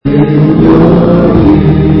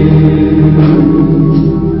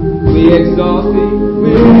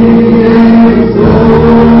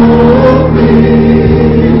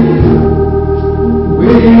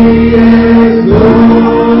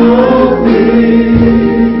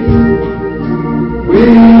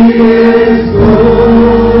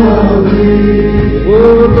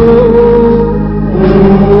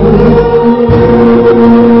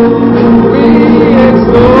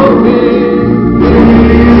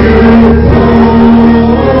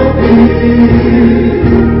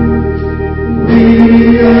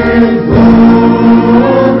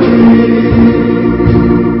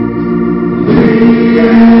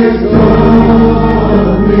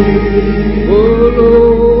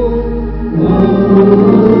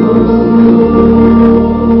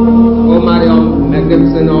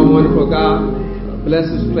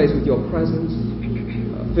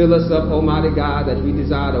up, Almighty God, that we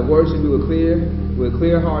desire to worship you with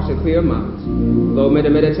clear hearts and clear minds. Lord, may the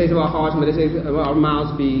meditation of our hearts, meditation of our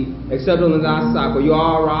mouths be acceptable in thy sight, for you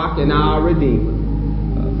are our rock and our redeemer.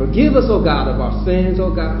 Forgive us, O God, of our sins, O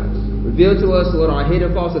God. Reveal to us, Lord, our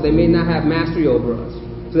hidden faults, that they may not have mastery over us,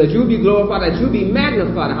 so that you be glorified, that you be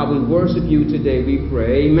magnified in how we worship you today, we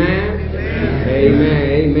pray. Amen. Amen.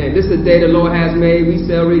 Amen. This is the day the Lord has made. We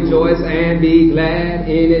shall rejoice and be glad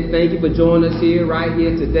in it. Thank you for joining us here, right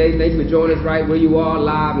here today. Thank you for joining us right where you are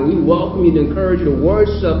live. And we welcome you to encourage you to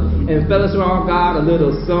worship and fellowship with our God a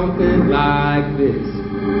little something like this.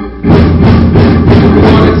 We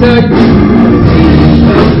want to tell you.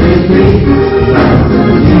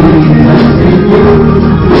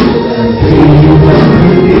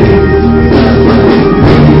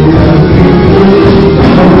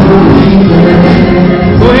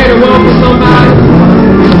 Go ahead and welcome somebody.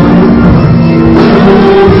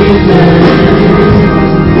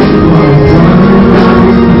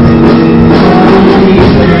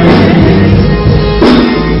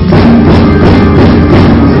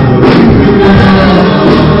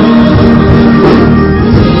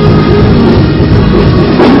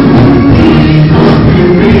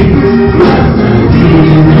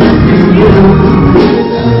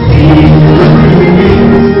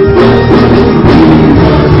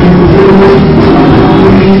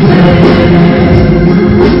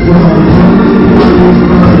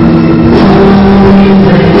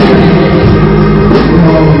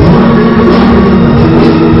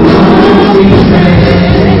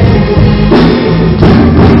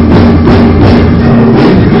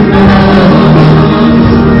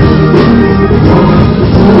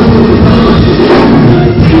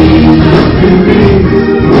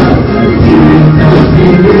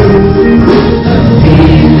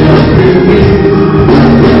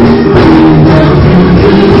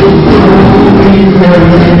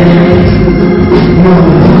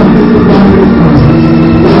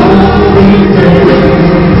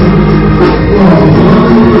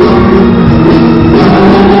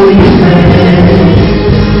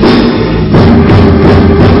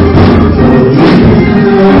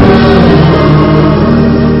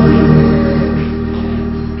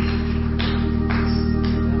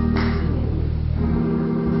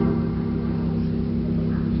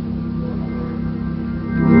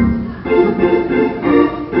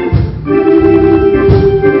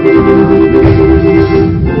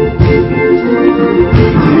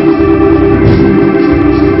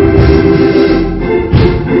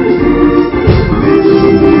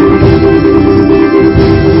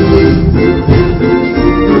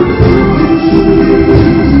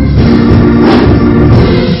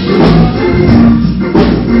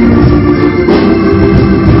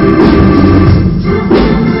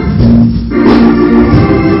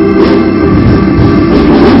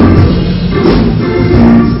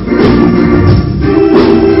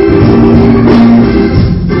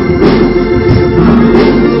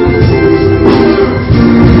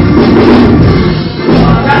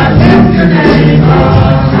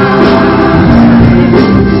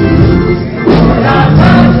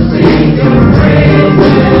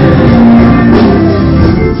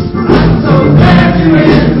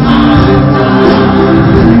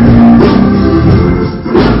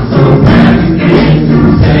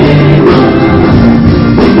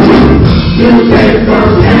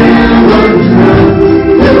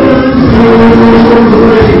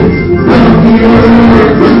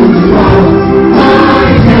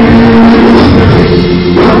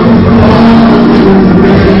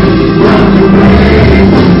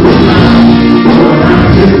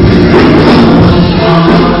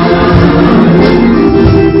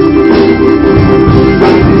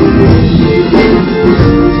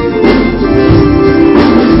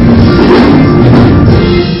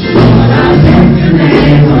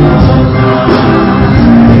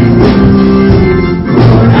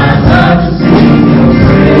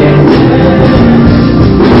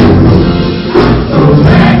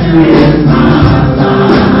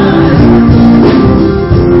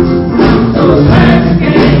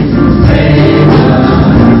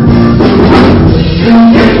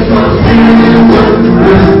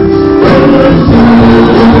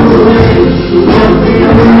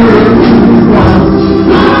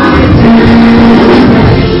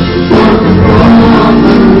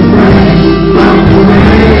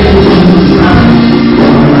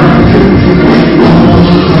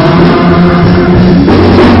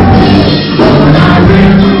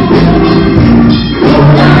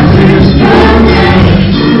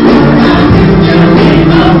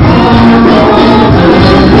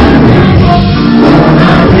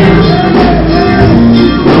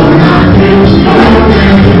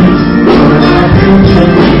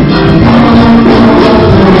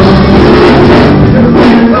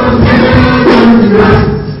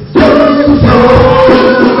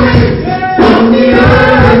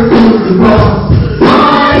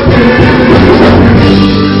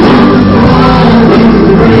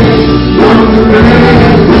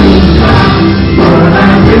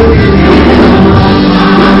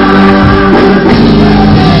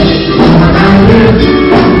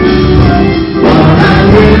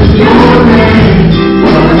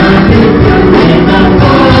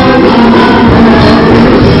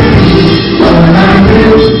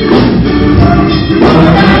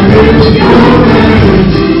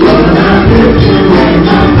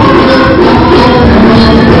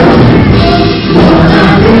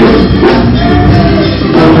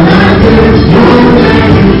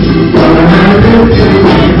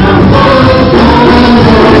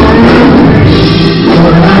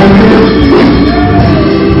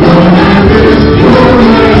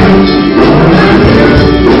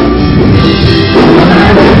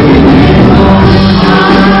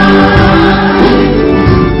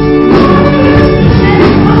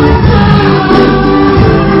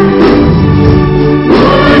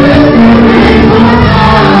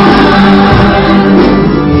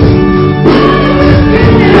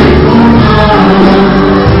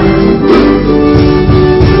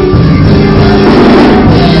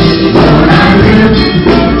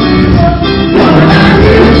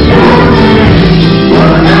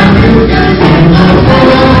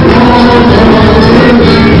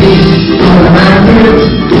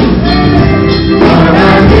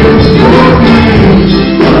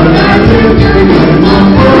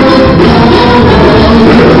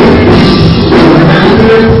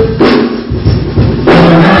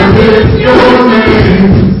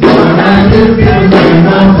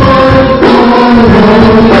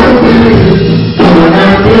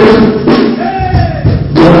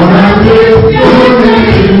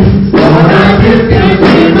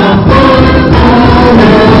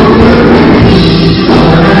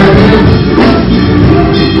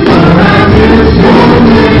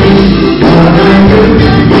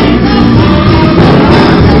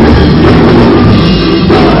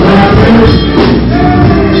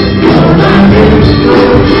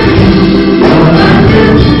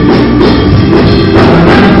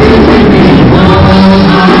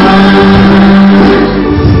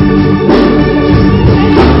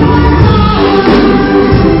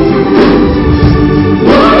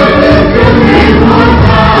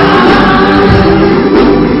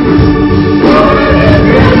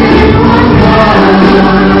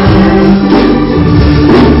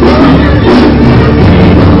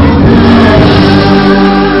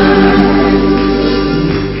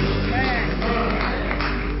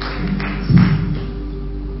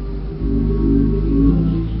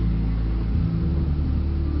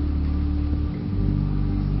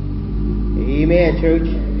 Amen, church.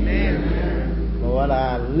 Amen. Lord,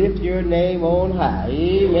 I lift your name on high.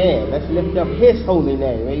 Amen. Let's lift up his holy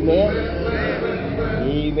name. Amen.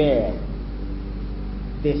 Amen.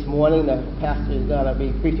 This morning, the pastor is going to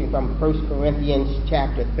be preaching from 1 Corinthians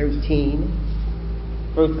chapter 13.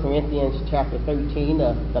 1 Corinthians chapter 13,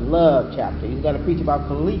 the love chapter. He's going to preach about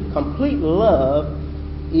complete love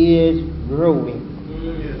is growing.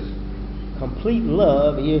 Yes. Complete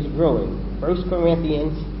love is growing. 1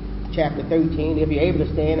 Corinthians chapter 13. If you're able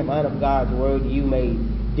to stand in front of God's word, you may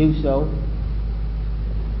do so.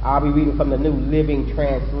 I'll be reading from the New Living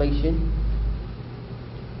Translation.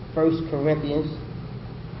 1 Corinthians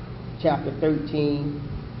chapter 13,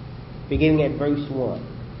 beginning at verse 1.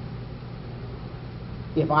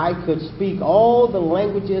 If I could speak all the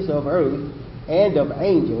languages of earth and of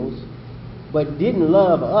angels, but didn't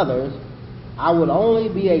love others, I would only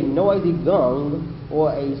be a noisy gong or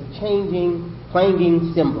a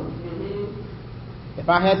clanging cymbal. If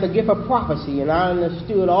I had the gift of prophecy and I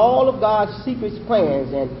understood all of God's secret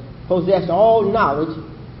plans and possessed all knowledge,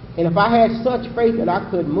 and if I had such faith that I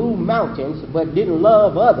could move mountains but didn't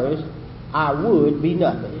love others, I would be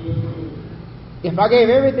nothing. If I gave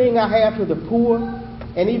everything I have to the poor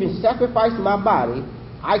and even sacrificed my body,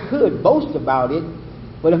 I could boast about it,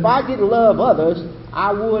 but if I didn't love others,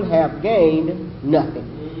 I would have gained nothing.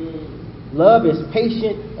 Love is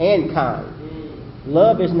patient and kind.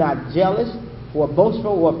 Love is not jealous or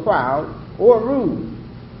boastful or proud or rude.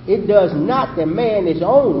 It does not demand its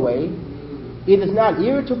own way. It is not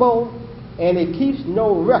irritable, and it keeps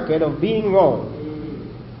no record of being wrong.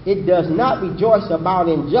 It does not rejoice about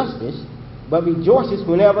injustice, but rejoices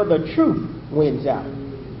whenever the truth wins out.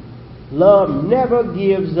 Love never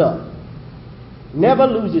gives up, never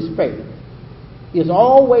loses faith, is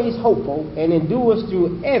always hopeful, and endures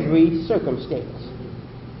through every circumstance.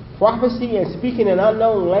 Prophecy and speaking in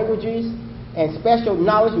unknown languages and special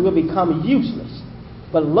knowledge will become useless,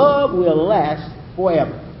 but love will last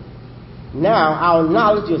forever. Now our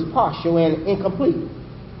knowledge is partial and incomplete,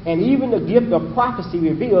 and even the gift of prophecy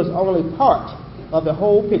reveals only part of the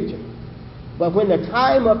whole picture. But when the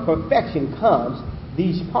time of perfection comes,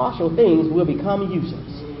 these partial things will become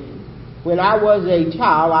useless. When I was a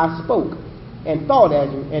child, I spoke and thought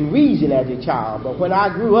and reasoned as a child, but when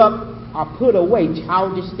I grew up, I put away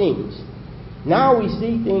childish things. Now we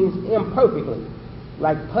see things imperfectly,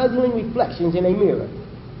 like puzzling reflections in a mirror.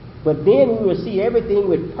 But then we will see everything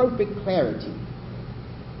with perfect clarity.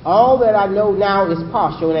 All that I know now is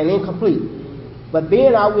partial and incomplete, but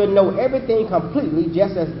then I will know everything completely,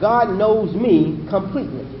 just as God knows me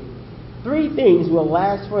completely. 3 things will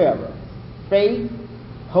last forever: faith,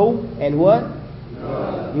 hope, and what?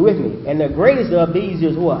 Love. You with me? And the greatest of these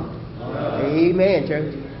is what? Love. Amen,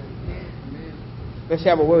 church. Let's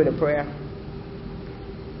have a word of prayer.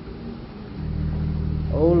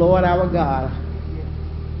 Oh Lord, our God,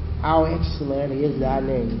 how excellent is thy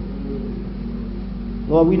name.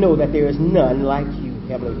 Lord, we know that there is none like you,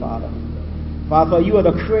 Heavenly Father. Father, you are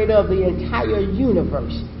the creator of the entire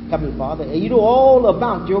universe, Heavenly Father, and you know all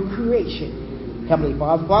about your creation, Heavenly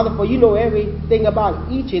Father. Father, for you know everything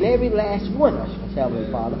about each and every last one of us,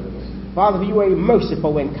 Heavenly Father. Father, for you are a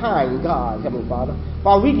merciful and kind God, Heavenly Father.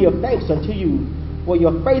 Father, we give thanks unto you for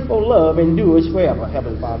your faithful love endures forever,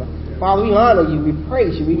 Heavenly Father. Father, we honor you, we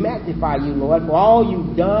praise you, we magnify you, Lord, for all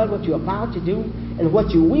you've done, what you're about to do, and what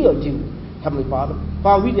you will do, Heavenly Father.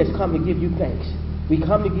 Father, we just come to give you thanks. We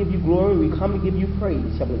come to give you glory. We come to give you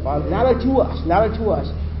praise, Heavenly Father. Not unto us,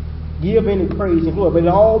 give any praise and glory, but it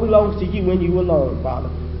all belongs to you and you alone, Father.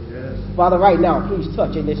 Yes. Father, right now, please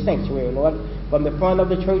touch in this sanctuary, Lord, from the front of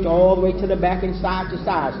the church all the way to the back and side to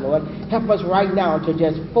sides, Lord. Help us right now to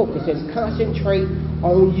just focus and concentrate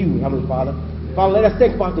on you, Heavenly Father. Father, let us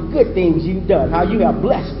think about the good things you've done, how you have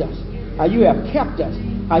blessed us, how you have kept us,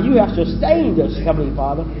 how you have sustained us, Heavenly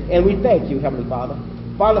Father, and we thank you, Heavenly Father.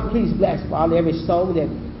 Father, please bless, Father, every song that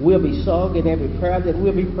will be sung and every prayer that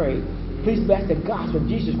will be prayed. Please bless the gospel of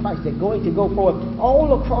Jesus Christ that's going to go forth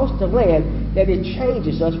all across the land, that it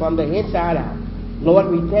changes us from the inside out.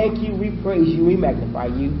 Lord, we thank you, we praise you, we magnify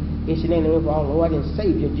you. It's in the name of our Lord and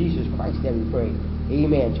Savior, Jesus Christ, that we pray.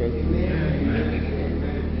 Amen, church. Amen.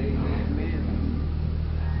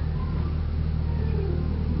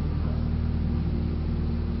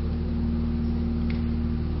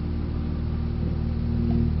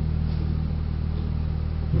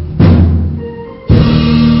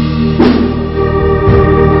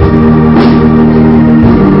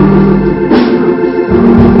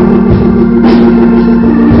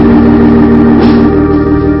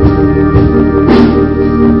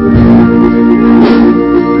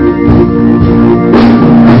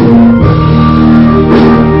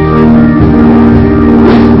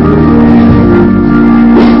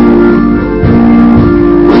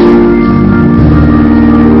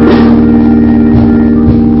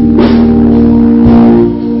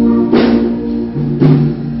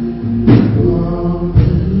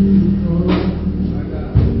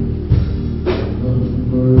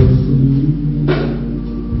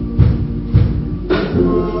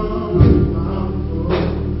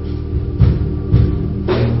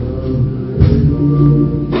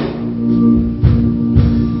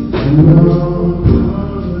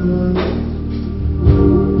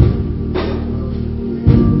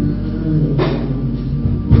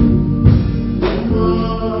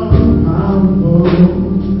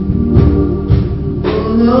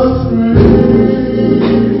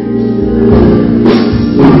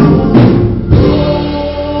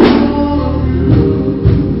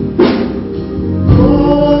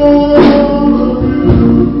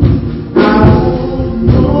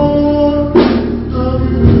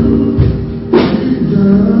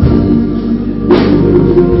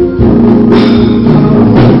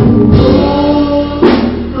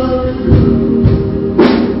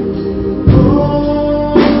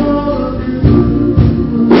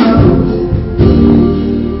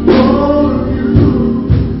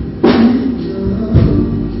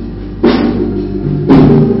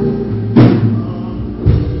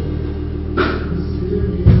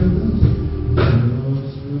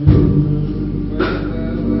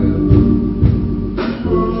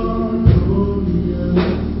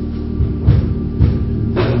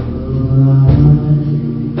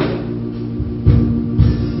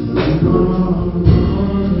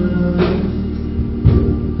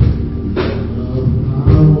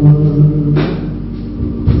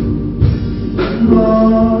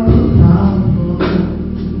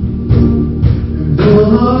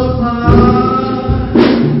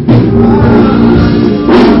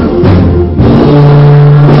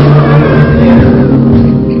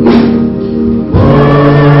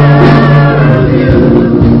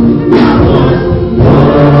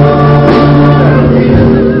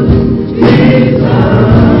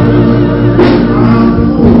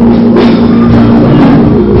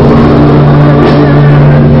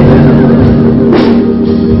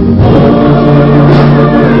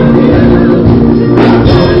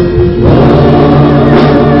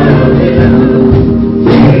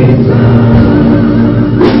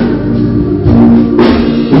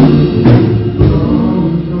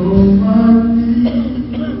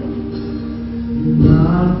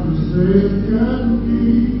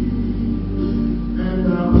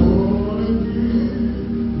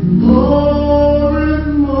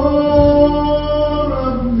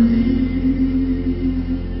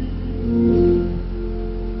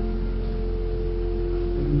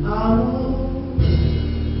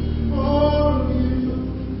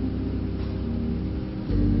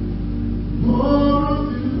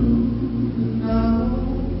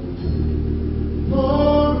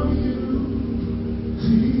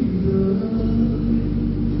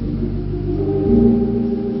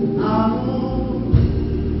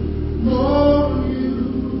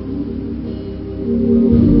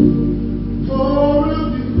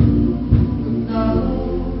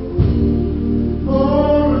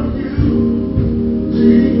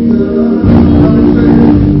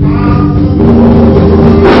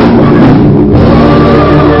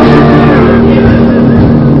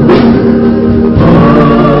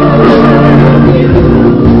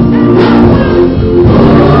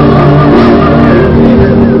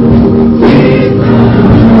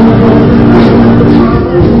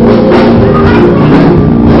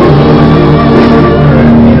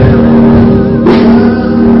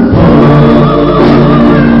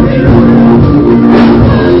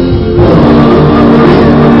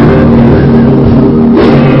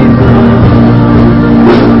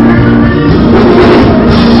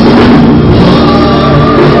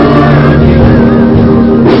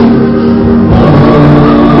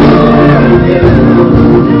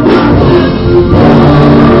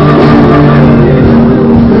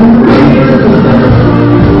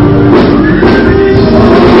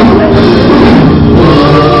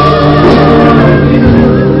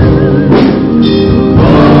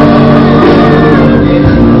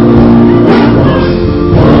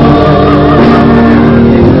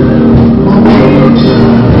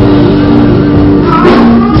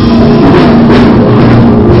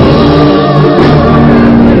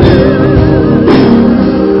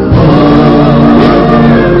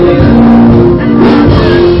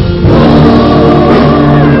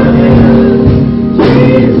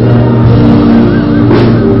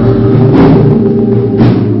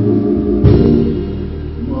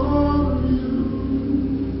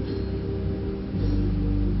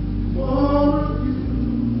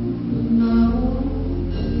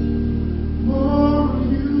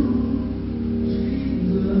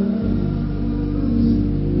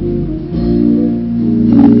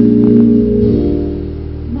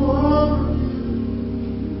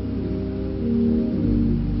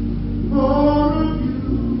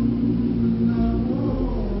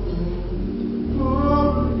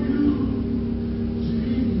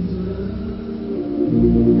 Amen.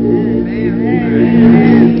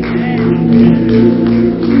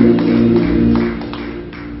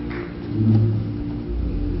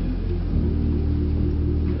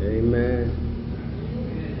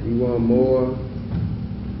 We want more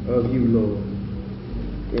of you, Lord,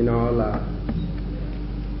 in our lives.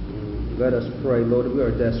 Let us pray, Lord, that we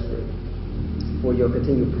are desperate for your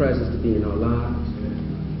continued presence to be in our lives.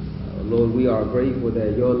 Lord, we are grateful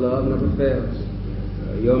that your love never fails.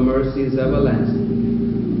 Your mercy is everlasting.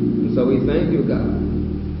 And so we thank you, God,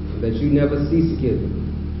 that you never cease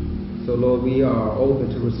giving. So, Lord, we are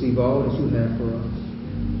open to receive all that you have for us.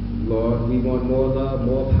 Lord, we want more love,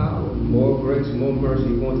 more power, more grace, more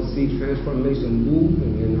mercy. We want to see transformation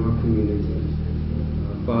moving in our communities.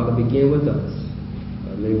 Father, begin with us.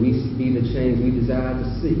 May we be the change we desire to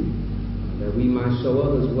see, that we might show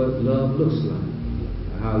others what love looks like,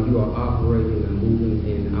 how you are operating and moving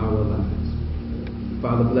in our lives.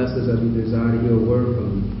 Father, bless us as we desire to hear a word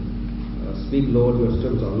from you. Speak, Lord, your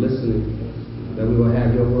servants are listening, that we will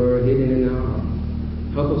have your word hidden in our heart.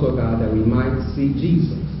 Help us, oh God, that we might see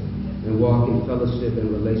Jesus and walk in fellowship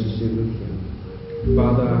and relationship with him.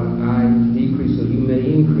 Father, I decrease so you may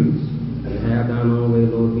increase, and have thine own way,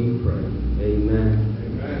 Lord, we pray. Amen.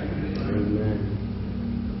 Amen.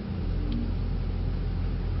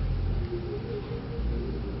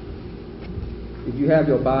 If you have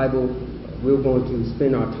your Bible, we're going to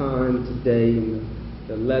spend our time today in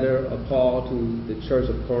the letter of Paul to the church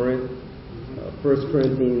of Corinth, 1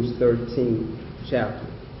 Corinthians 13 chapter.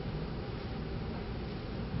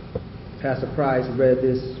 Pastor Price read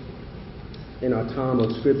this in our time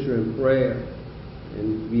of scripture and prayer,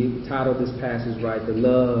 and we titled this passage, right, the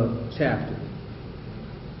love chapter.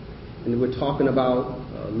 And we're talking about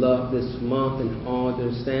love this month and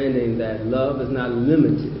understanding that love is not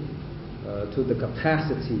limited to the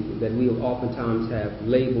capacity that we oftentimes have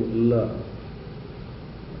labeled love.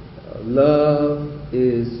 Love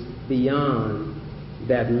is beyond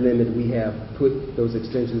that limit we have put those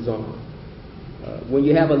extensions on. When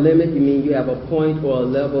you have a limit, you mean you have a point or a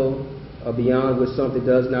level beyond which something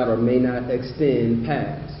does not or may not extend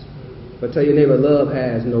past. But tell your neighbor, love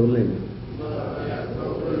has no limit.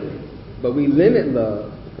 But we limit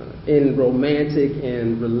love in romantic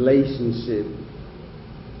and relationship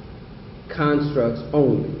constructs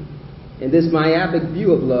only. And this myopic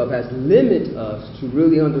view of love has limited us to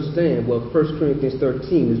really understand what 1 Corinthians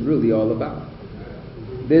 13 is really all about.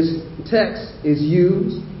 This text is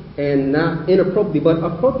used, and not inappropriately, but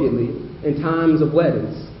appropriately, in times of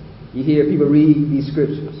weddings. You hear people read these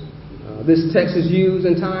scriptures. This text is used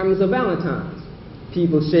in times of Valentine's.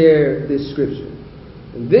 People share this scripture.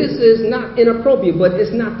 This is not inappropriate, but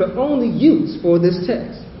it's not the only use for this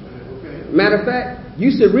text. Matter of fact, you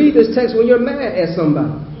should read this text when you're mad at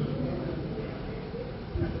somebody.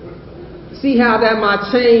 See how that might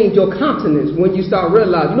change your countenance when you start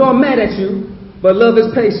realizing, I'm mad at you, but love is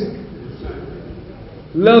patient.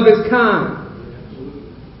 Love is kind.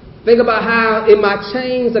 Think about how it might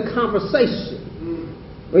change the conversation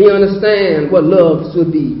when you understand what love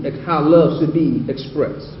should be, how love should be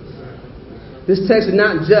expressed. This text is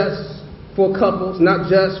not just for couples, not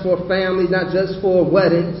just for families, not just for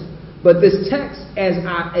weddings, but this text, as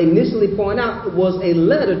I initially point out, was a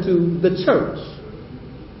letter to the church.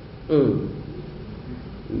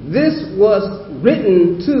 This was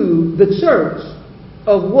written to the church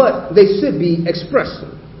of what they should be expressing.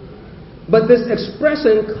 But this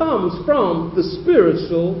expression comes from the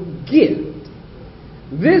spiritual gift.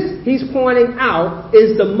 This, he's pointing out,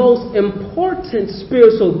 is the most important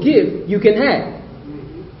spiritual gift you can have.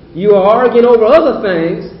 You are arguing over other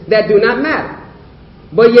things that do not matter.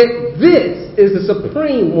 But yet this is the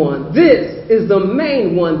supreme one. This is the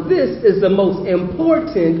main one. This is the most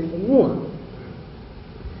important one.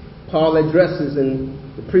 Paul addresses in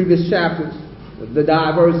the previous chapters the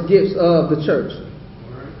diverse gifts of the church.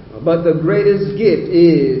 But the greatest gift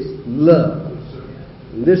is love.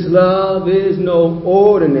 This love is no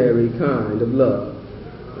ordinary kind of love.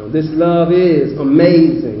 This love is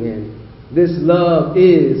amazing, and this love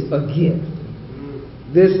is a gift.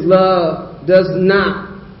 This love does not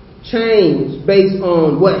change based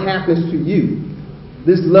on what happens to you.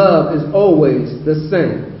 This love is always the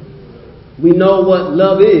same. We know what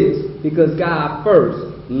love is because God first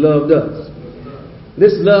loved us.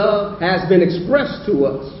 This love has been expressed to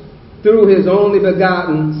us through his only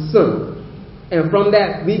begotten Son. And from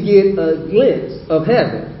that we get a glimpse of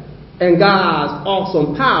heaven and God's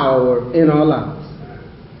awesome power in our lives.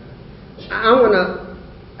 I want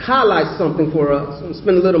to highlight something for us and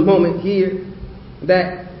spend a little moment here,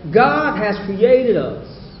 that God has created us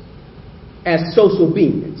as social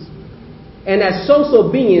beings. And as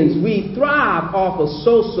social beings, we thrive off of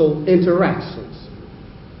social interactions.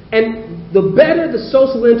 And the better the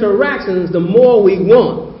social interactions, the more we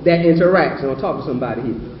want that interaction. I'll talk to somebody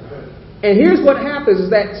here. And here's what happens is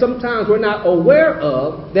that sometimes we're not aware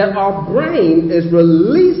of that our brain is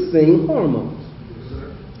releasing hormones.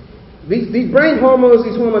 These brain hormones,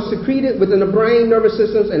 these hormones secreted within the brain nervous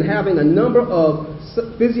systems and having a number of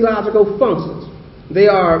physiological functions. They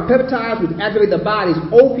are peptides which activate the body's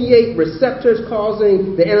opiate receptors,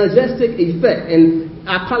 causing the analgesic effect. And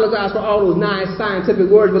I apologize for all those nice scientific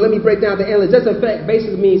words, but let me break down the analgesic effect.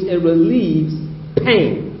 Basically means it relieves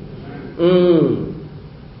pain.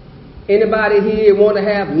 Anybody here want to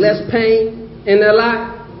have less pain in their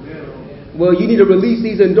life? Well, you need to release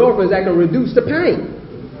these endorphins that can reduce the pain.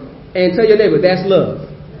 And tell your neighbor, that's love.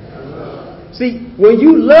 See, when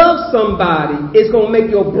you love somebody, it's going to make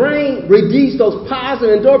your brain release those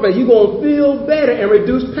positive endorphins. You're going to feel better and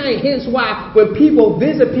reduce pain. Hence why when people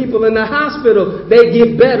visit people in the hospital, they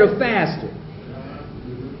get better faster.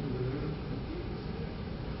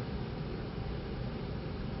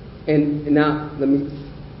 And now, let me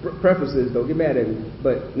preface this, don't get mad at me,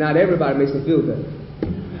 but not everybody makes me feel better.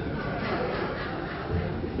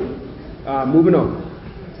 Moving on.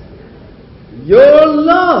 Your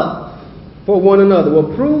love for one another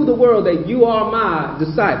will prove the world that you are my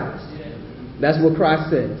disciples. That's what Christ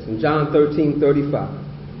says in John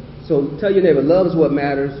 13:35. So tell your neighbor, love is what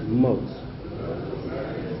matters most.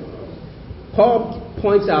 Paul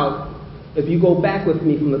points out, if you go back with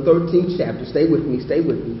me from the 13th chapter, stay with me.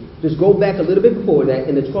 Just go back a little bit before that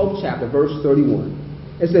in the 12th chapter, verse 31.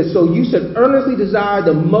 It says, so you should earnestly desire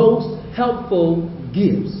the most helpful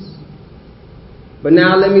gifts. But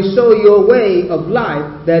now let me show you a way of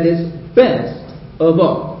life that is best of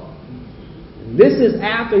all. This is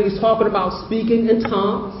after he's talking about speaking in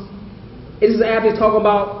tongues. It is after he's talking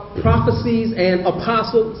about prophecies and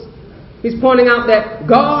apostles. He's pointing out that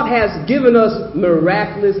God has given us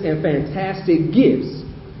miraculous and fantastic gifts.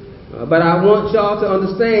 But I want y'all to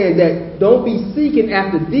understand that don't be seeking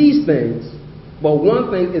after these things, but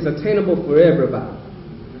one thing is attainable for everybody.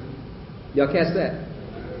 Y'all catch that?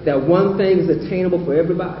 That one thing is attainable for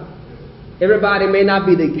everybody. Everybody may not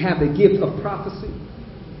have the gift of prophecy.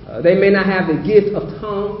 They may not have the gift of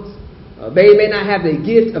tongues. They may not have the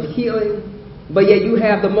gift of healing. But yet you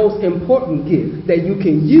have the most important gift that you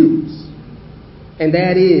can use. And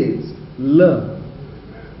that is love.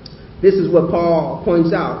 This is what Paul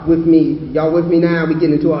points out with me. Y'all with me now? We get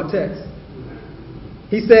into our text.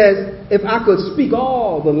 He says, if I could speak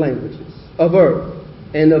all the languages of earth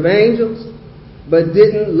and of angels, but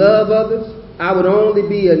didn't love others, I would only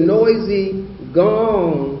be a noisy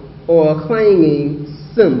gong or a clanging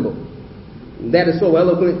cymbal. That is so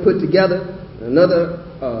eloquent put together. Another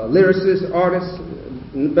lyricist, artist,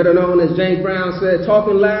 better known as James Brown, said,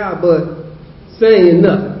 talking loud but saying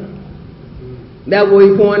nothing. That's what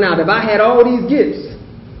he pointed out. If I had all these gifts,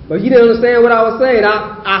 but you didn't understand what I was saying,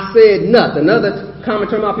 I said nothing. Another common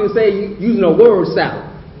term I people say, using a word salad.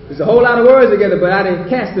 There's a whole lot of words together, but I didn't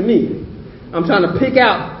catch the meaning. I'm trying to pick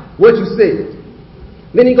out what you said.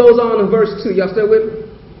 Then he goes on in verse 2. Y'all still with me?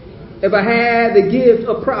 If I had the gift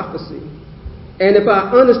of prophecy, and if I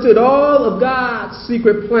understood all of God's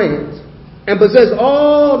secret plans, and possessed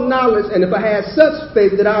all knowledge, and if I had such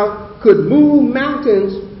faith that I could move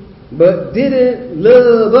mountains, but didn't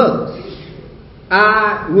love others,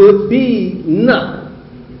 I would be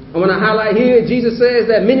nothing. I want to highlight here, Jesus says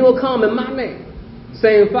that many will come in my name,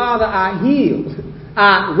 saying, Father, I healed,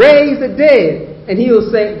 I raised the dead, and he will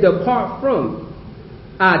say, depart from me,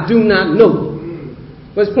 I do not know you.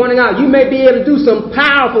 But it's pointing out, you may be able to do some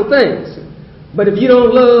powerful things, but if you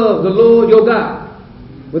don't love the Lord your God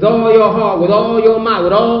with all your heart, with all your might,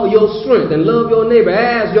 with all your strength, and love your neighbor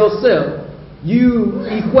as yourself, you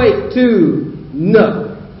equate to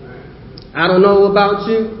nothing. I don't know about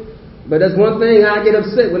you, but that's one thing I get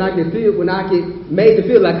upset when I get made to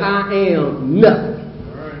feel like I am nothing.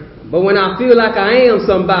 But when I feel like I am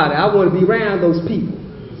somebody, I want to be around those people.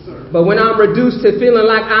 But when I'm reduced to feeling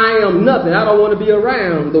like I am nothing, I don't want to be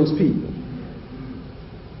around those people.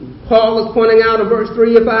 Paul is pointing out in verse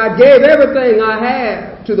 3, if I gave everything I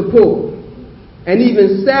had to the poor and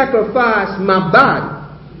even sacrificed my body,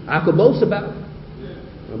 I could boast about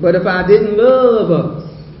it. But if I didn't love others,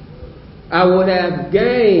 I would have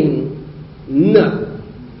gained nothing.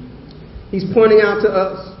 He's pointing out to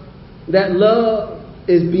us that love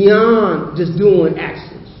is beyond just doing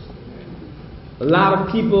actions. A lot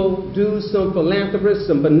of people do some philanthropy,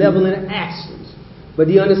 some benevolent actions. But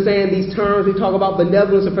do you understand these terms we talk about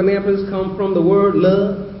benevolence and philanthropy come from the word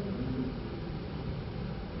love?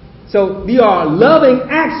 So they are loving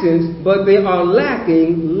actions, but they are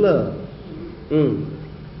lacking love.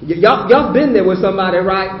 Y'all been there with somebody,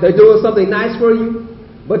 right? They're doing something nice for you,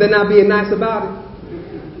 but they're not being nice about it.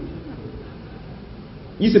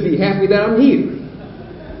 You should be happy that I'm here.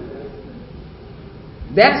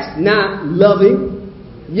 That's not loving.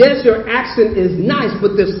 Yes, your action is nice,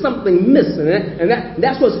 but there's something missing. And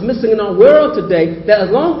that's what's missing in our world today, that as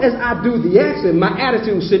long as I do the action, my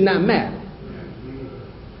attitude should not matter.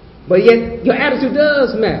 But yet, your attitude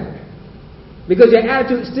does matter. Because your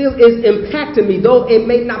attitude still is impacting me, though it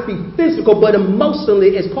may not be physical, but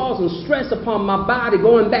emotionally it's causing stress upon my body,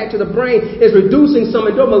 going back to the brain, it's reducing some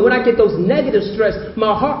endurance. When I get those negative stress,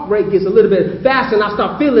 my heart rate gets a little bit faster, and I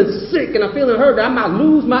start feeling sick, and I'm feeling hurt. I might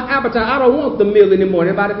lose my appetite. I don't want the meal anymore.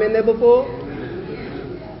 Anybody been there before?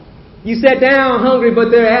 You sat down hungry,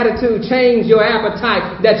 but their attitude changed your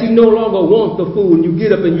appetite, that you no longer want the food, and you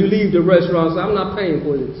get up and you leave the restaurant and say, I'm not paying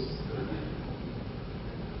for this.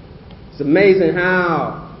 It's amazing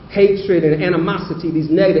how hatred and animosity, these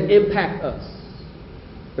negative, impact us.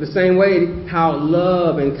 But the same way how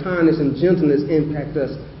love and kindness and gentleness impact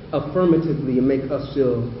us affirmatively and make us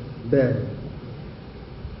feel better.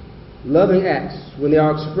 Loving acts, when they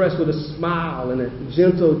are expressed with a smile and a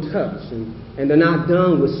gentle touch, and they're not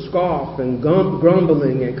done with scoff and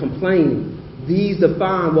grumbling and complaining, these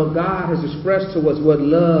define what God has expressed to us, what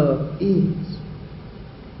love is.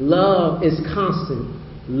 Love is constant.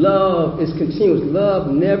 Love is continuous. Love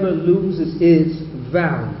never loses its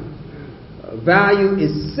value. Value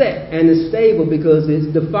is set and is stable because it's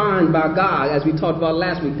defined by God. As we talked about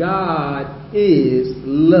last week, God is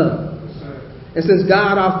love. And since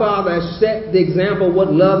God our Father has set the example of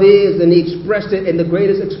what love is, and He expressed it in the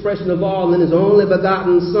greatest expression of all in His only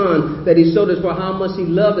begotten Son, that He showed us for how much He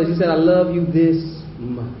loved us. He said, I love you this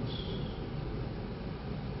much.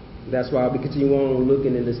 That's why we continue on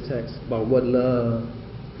looking in this text about what love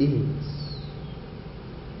is.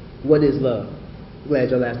 What is love? Glad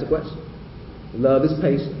y'all asked the question. Love is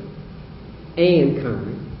patient and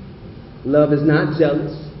kind. Love is not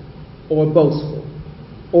jealous or boastful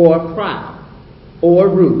or proud or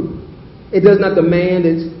rude. It does not demand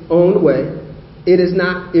its own way. It is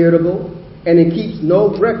not irritable, and it keeps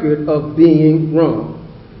no record of being wrong.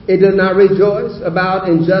 It does not rejoice about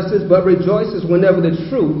injustice, but rejoices whenever the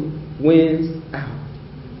truth wins out.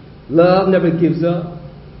 Love never gives up,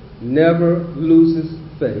 never loses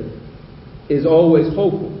faith, is always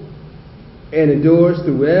hopeful, and endures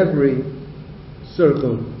through every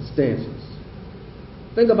circumstances.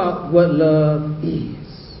 Think about what love is.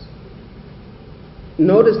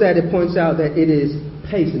 Notice that it points out that it is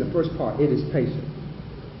patient. The first part, it is patient.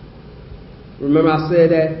 Remember I said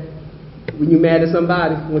that when you're mad at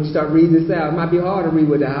somebody, when you start reading this out, it might be hard to read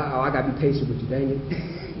with that. Oh, I got to be patient with you, dang it.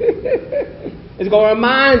 It's going to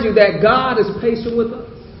remind you that God is patient with us.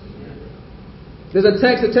 There's a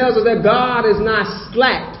text that tells us that God is not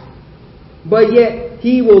slack, but yet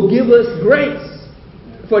He will give us grace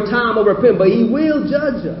for time of repentance. But He will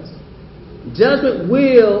judge us. Judgment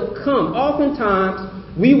will come. Oftentimes,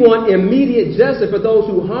 we want immediate justice for those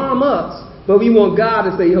who harm us, but we want God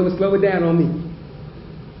to say, slow it down on me.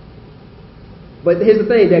 But here's the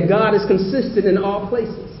thing, that God is consistent in all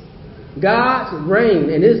places. God's reign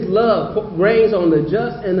and His love reigns on the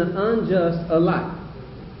just and the unjust alike.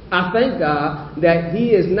 I thank God that He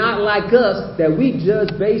is not like us, that we judge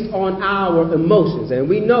based on our emotions. And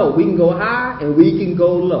we know we can go high and we can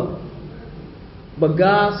go low. But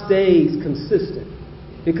God stays consistent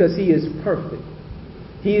because He is perfect.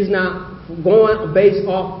 He is not going based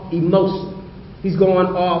off emotion. He's going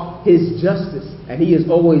off His justice. And He is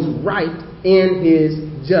always right in His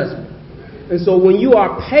judgment. And so when you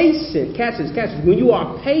are patient, catch this, when you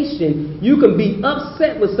are patient, you can be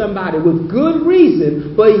upset with somebody with good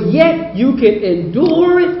reason, but yet you can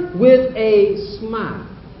endure it with a smile.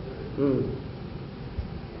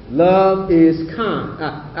 Love is kind.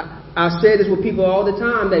 I share this with people all the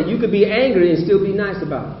time, that you could be angry and still be nice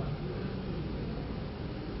about it.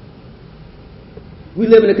 We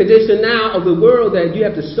live in a condition now of the world that you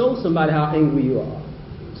have to show somebody how angry you are.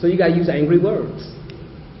 So you got to use angry words.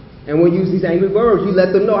 And when you use these angry words, you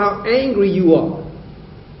let them know how angry you are.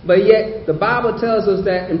 But yet, the Bible tells us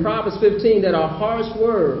that in Proverbs 15, that a harsh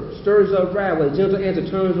word stirs up wrath, but a gentle answer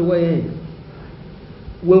turns away anger.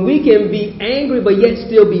 When we can be angry, but yet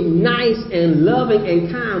still be nice and loving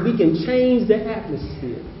and kind, we can change the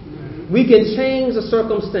atmosphere. We can change the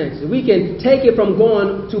circumstances. We can take it from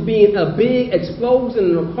going to being a big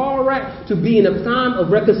explosion in a car wreck to being a time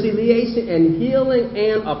of reconciliation and healing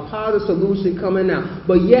and a positive solution coming out.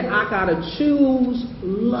 But yet I got to choose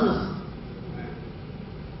love.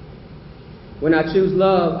 When I choose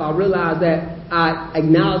love, I realize that I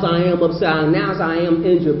acknowledge I am upset, I acknowledge I am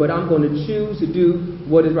injured, but I'm going to choose to do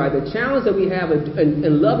what is right. The challenge that we have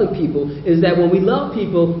in loving people is that when we love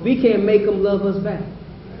people, we can't make them love us back.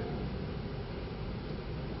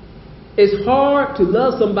 It's hard to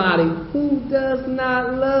love somebody who does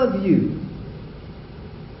not love you.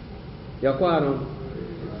 Y'all quiet on?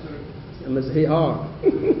 I'm going to say hard.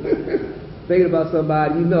 Thinking about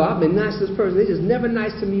somebody, you know, I've been nice to this person. They're just never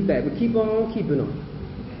nice to me back. But keep on keeping on.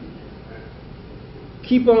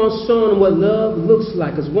 Keep on showing them what love looks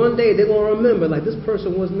like. Because one day they're going to remember, like, this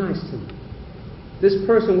person was nice to me. This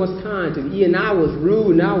person was kind to me. And I was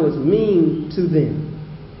rude and I was mean to them.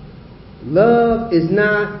 Love is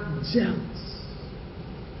not jealous.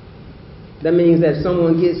 That means that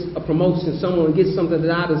someone gets a promotion, someone gets something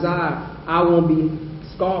that I desire, I won't be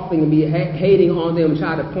scoffing and be hating on them and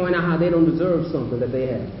try to point out how they don't deserve something that they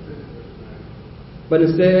have. But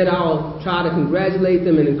instead, I'll try to congratulate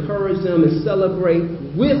them and encourage them and celebrate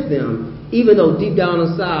with them, even though deep down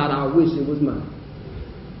inside, I wish it was mine.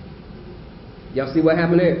 Y'all see what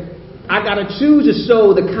happened there? I got to choose to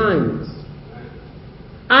show the kindness.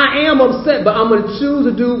 I am upset, but I'm going to choose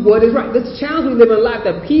to do what is right. This challenge we live in life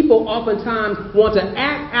that people oftentimes want to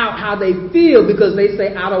act out how they feel because they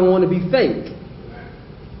say, I don't want to be fake.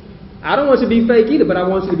 I don't want you to be fake either, but I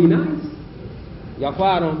want you to be nice. Y'all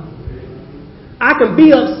quiet on? I can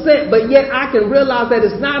be upset, but yet I can realize that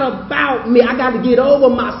it's not about me. I got to get over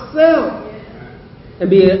myself and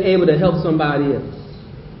be able to help somebody else.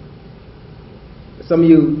 Some of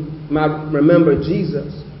you might remember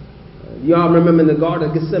Jesus. Y'all remember in the Garden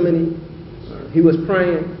of Gethsemane? He was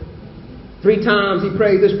praying. 3 times he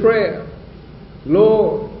prayed this prayer.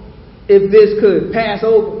 Lord, if this could pass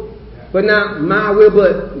over, but not my will,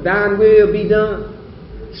 but thine will be done.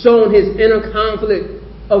 Showing his inner conflict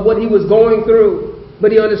of what he was going through.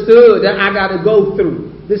 But he understood that I got to go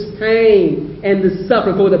through this pain and this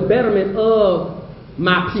suffering for the betterment of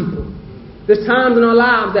my people. There's times in our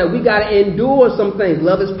lives that we got to endure some things.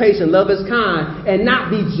 Love is patient, love is kind, and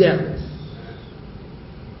not be jealous.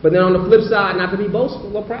 But then on the flip side, not to be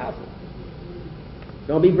boastful or proudful.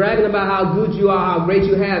 Don't be bragging about how good you are, how great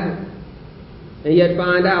you have it. And yet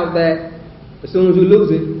find out that as soon as you lose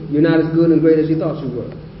it, you're not as good and great as you thought you were.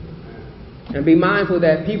 And be mindful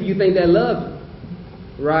that people you think that love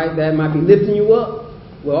you, right, that might be lifting you up,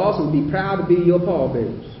 will also be proud to be your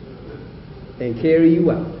pallbearers and carry you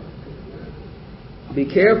out.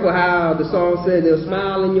 Be careful how the song said they'll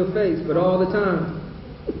smile in your face, but all the time.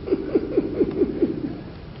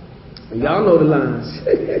 Y'all know the lines.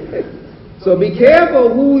 So be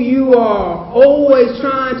careful who you are always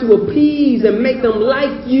trying to appease and make them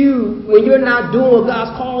like you when you're not doing what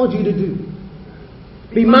God's called you to do.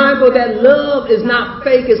 Be mindful that love is not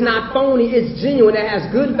fake, it's not phony, it's genuine, it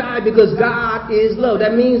has good value because God is love.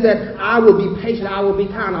 That means that I will be patient, I will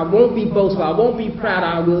be kind, I won't be boastful, I won't be proud,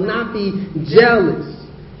 I will not be jealous.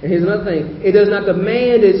 And here's another thing, it does not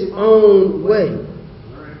demand its own way.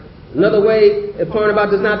 Another way, the point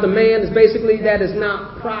about does not demand is basically that it's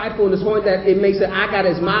not prideful in the point that it makes it, I got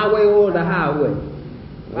it's my way or the highway.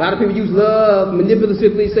 A lot of people use love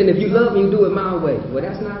manipulatively saying, if you love me, you do it my way. Well,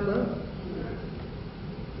 that's not love.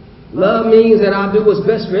 Love means that I'll do what's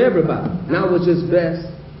best for everybody, not what's just best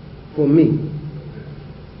for me.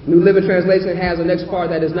 New Living Translation has the next part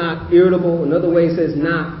that is not irritable. Another way it says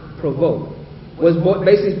not provoked. Was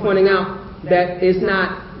basically pointing out that it's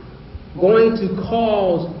not going to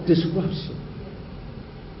cause disruption.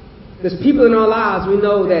 There's people in our lives we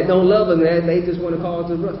know that don't love them, that they just want to cause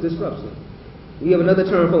disruption. We have another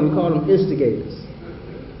term for them, we call them instigators.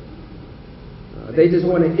 They just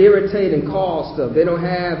want to irritate and cause stuff. They don't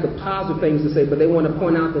have the positive things to say, but they want to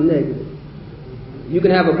point out the negative. You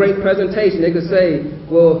can have a great presentation. They could say,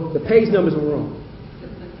 well, the page numbers were wrong.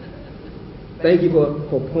 Thank you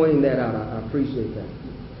for pointing that out. I appreciate that.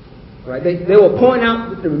 Right? They will point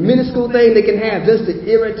out the minuscule thing they can have just to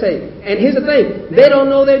irritate. And here's the thing. They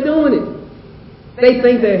don't know they're doing it. They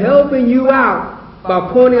think they're helping you out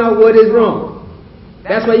by pointing out what is wrong.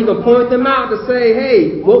 That's why you can point them out to say,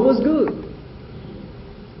 hey, what was good?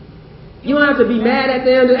 You don't have to be mad at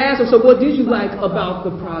them to ask them, so what did you like about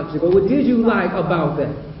the project? Or what did you like about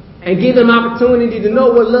that? And give them opportunity to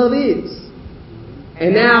know what love is.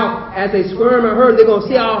 And now, as they squirm and hurt, they're going to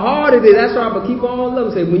see how hard it is. That's right, but keep on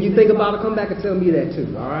loving. Say, when you think about it, come back and tell me that too.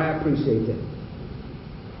 All right, I appreciate that.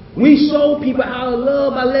 We show people how to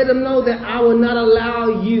love by letting them know that I will not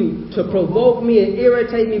allow you to provoke me and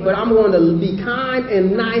irritate me, but I'm going to be kind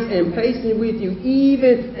and nice and patient with you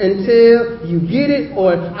even until you get it,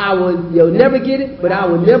 or you'll never get it, but I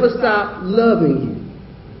will never stop loving you.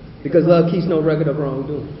 Because love keeps no record of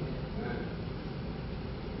wrongdoing.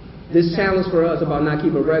 This challenge for us about not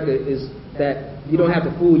keeping record is that you don't have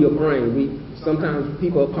to fool your brain. Sometimes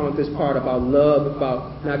people count this part about love,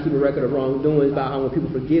 about not keeping record of wrongdoing, about how when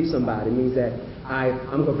people forgive somebody, it means that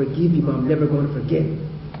I'm going to forgive you, but I'm never going to forget.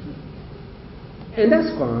 And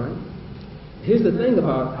that's fine. Here's the thing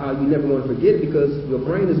about how you never want to forget, because your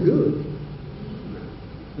brain is good.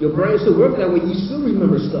 Your brain still works that way. You still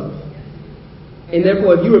remember stuff. And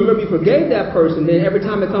therefore, if you remember you forgave that person, then every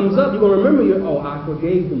time it comes up, you're going to remember, I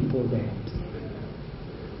forgave them for that.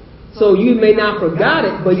 So you may not forgot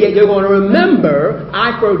it, but yet you're going to remember,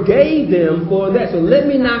 I forgave them for that. So let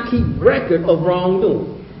me not keep record of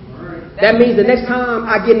wrongdoing. That means the next time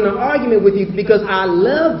I get in an argument with you because I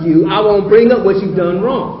love you, I won't bring up what you've done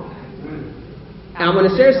wrong. And I'm going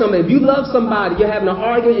to share something. If you love somebody, you're having an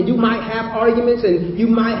argument, and you might have arguments, and you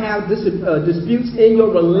might have disputes in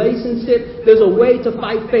your relationship, there's a way to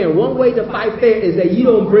fight fair. One way to fight fair is that you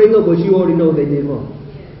don't bring up what you already know they did wrong.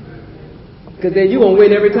 Because then you're going to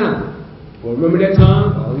win every time. Well, remember that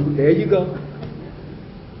time? Oh, there you go.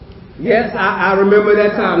 Yes, I remember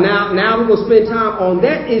that time. Now we're going to spend time on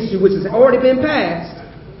that issue, which has already been passed,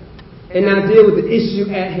 and now deal with the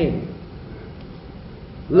issue at hand.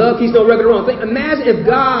 Love keeps no record of wrong. Imagine if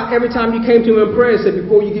God, every time you came to him in prayer, said,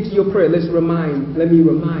 before you get to your prayer, let me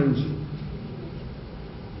remind you.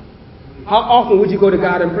 How often would you go to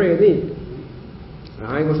God in prayer then?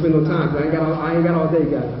 I ain't going to spend no time, because I ain't got all day,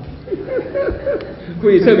 God.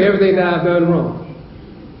 Please tell me everything that I've done wrong.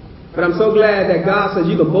 But I'm so glad that God says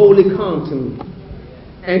you can boldly come to me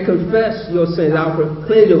and confess your sins. I'll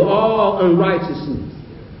cleanse you of all unrighteousness.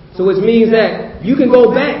 So which means that you can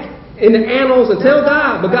go back in the annals and tell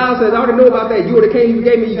God, but God says, I already know about that. You already came, you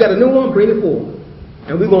forgave me, you got a new one, bring it forward.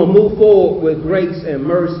 And we're going to move forward with grace and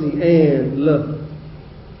mercy and love.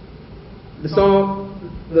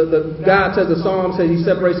 God says the Psalm says he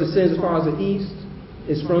separates the sins as far as the east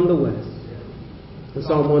is from the west. In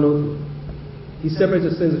Psalm 103. He separates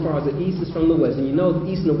the sins as far as the east is from the west. And you know the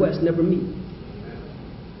east and the west never meet.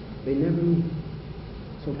 They never meet.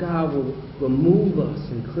 So God will remove us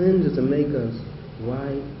and cleanse us and make us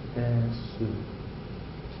white as snow.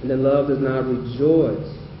 And then love does not rejoice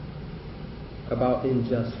about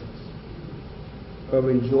injustice, but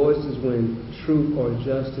rejoices when truth or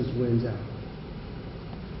justice wins out.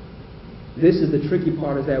 This is the tricky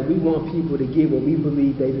part, is that we want people to get what we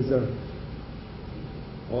believe they deserve.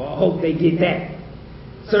 Or I hope they get that.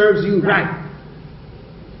 Serves you right.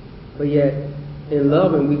 But yet, in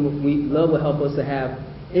loving, love will help us to have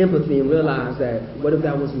empathy and realize that, what if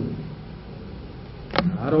that was me?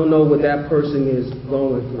 I don't know what that person is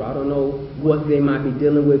going through. I don't know what they might be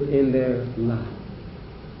dealing with in their life.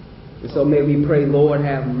 And so may we pray, Lord,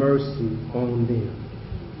 have mercy on them.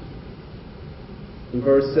 And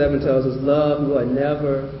verse 7 tells us, love, Lord,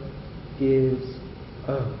 never gives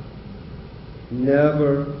up.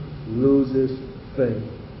 Never loses faith.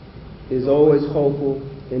 Is always hopeful,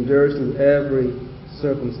 endures through every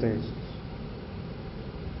circumstance.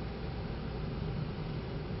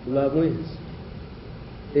 Love wins.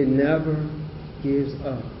 It never gives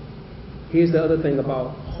up. Here's the other thing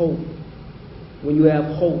about hope. When you have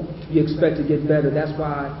hope, you expect to get better. That's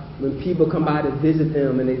why when people come by to visit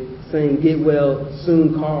them and they sing get well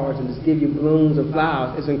soon cards and just give you balloons and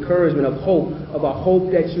flowers, it's encouragement of hope, of a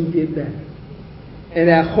hope that you get better. And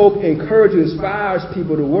that hope encourages, inspires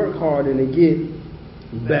people to work hard and to get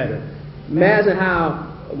better. Imagine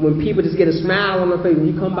how when people just get a smile on their face when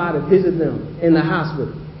you come by to visit them in the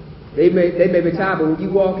hospital. They may be tired, but when you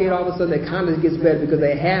walk in, all of a sudden their confidence gets better because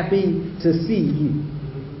they're happy to see you.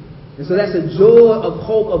 And so that's a joy of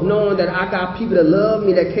hope of knowing that I got people that love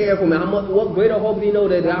me, that care for me. What greater hope do you know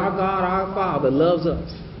that our God, our Father, loves us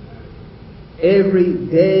every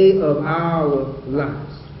day of our lives.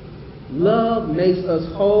 Love makes us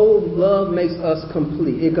whole. Love makes us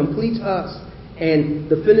complete. It completes us. And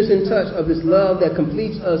the finishing touch of this love that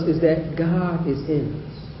completes us is that God is in us.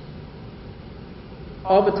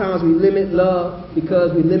 Oftentimes we limit love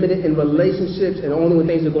because we limit it in relationships and only when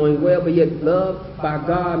things are going well. But yet love by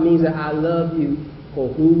God means that I love you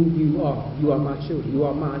for who you are. You are my children. You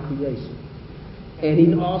are my creation. And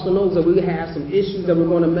he also knows that we have some issues that we're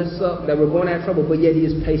going to mess up, that we're going to have trouble, but yet he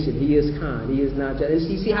is patient, he is kind, he is not just. And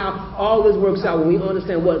you see how all this works out when we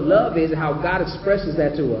understand what love is and how God expresses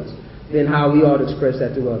that to us, then how we ought to express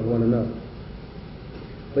that to one another.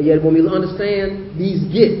 But yet when we understand these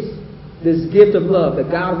gifts, this gift of love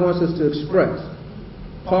that God wants us to express,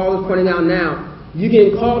 Paul is pointing out now, you're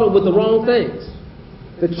getting caught up with the wrong things.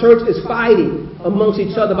 The church is fighting amongst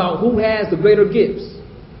each other about who has the greater gifts.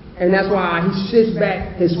 And that's why he shifts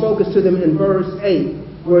back his focus to them in verse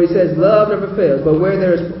 8, where he says, love never fails, but where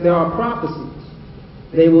there are prophecies,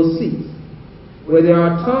 they will cease. Where there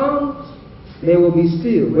are tongues, they will be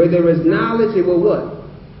still. Where there is knowledge, it will what?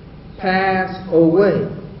 Pass away.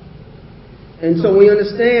 And so we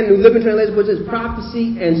understand, New Living Translation puts this,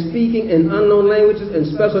 prophecy and speaking in unknown languages and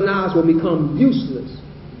special knowledge will become useless.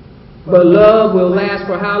 But love will last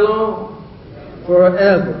for how long?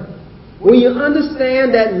 Forever. When you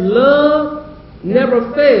understand that love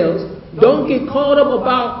never fails, don't get caught up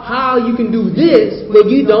about how you can do this when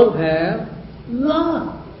you don't have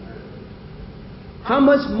love. How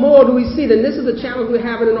much more do we see? And this is the challenge we're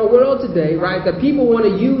having in our world today, right? That people want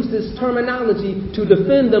to use this terminology to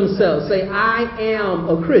defend themselves. Say, I am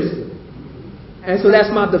a Christian. And so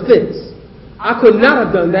that's my defense. I could not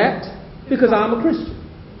have done that because I'm a Christian.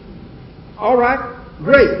 All right,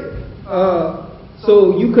 great.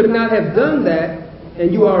 So you could not have done that,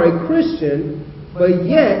 and you are a Christian, but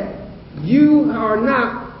yet you are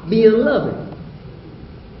not being loving.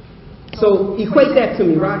 So equate that to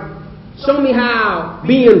me, right? Show me how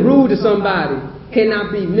being rude to somebody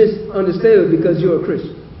cannot be misunderstood because you're a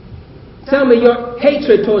Christian. Tell me your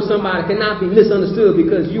hatred towards somebody cannot be misunderstood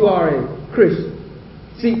because you are a Christian.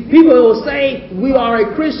 See, people will say we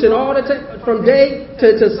are a Christian all the time, from day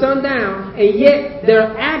to sundown, and yet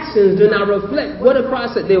their actions do not reflect what a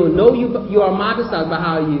Christ said. They will know you are my disciples by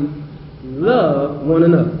how you love one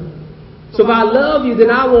another. So if I love you, then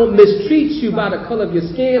I won't mistreat you by the color of your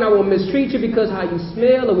skin. I won't mistreat you because how you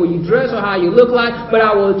smell or what you dress or how you look like. But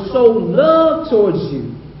I will show love towards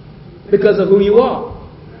you because of who you are.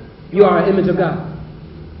 You are an image of God.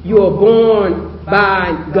 You are born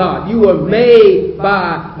by God. You were made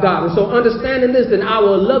by God. And so understanding this, then I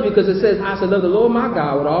will love you because it says, I shall love the Lord my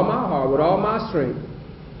God with all my heart, with all my strength.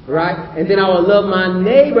 Right? And then I will love my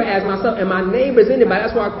neighbor as myself. And my neighbor is anybody.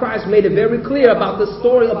 That's why Christ made it very clear about the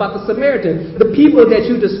story about the Samaritan. The people that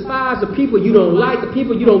you despise, the people you don't like, the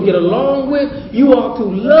people you don't get along with, you ought to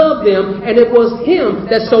love them. And it was him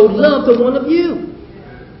that showed love to one of you.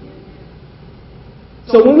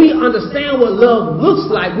 So when we understand what love looks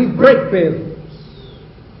like, we break barriers.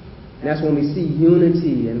 And that's when we see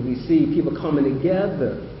unity and we see people coming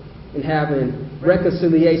together and having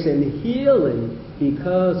reconciliation and healing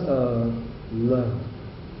because of love.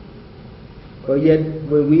 But yet,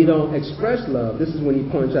 when we don't express love, this is when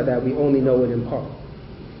he points out that we only know it in part.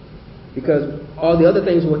 Because all the other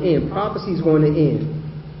things will end. Prophecy is going to end.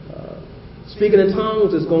 Speaking in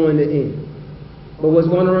tongues is going to end. But what's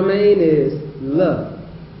going to remain is love.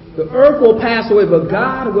 The earth will pass away, but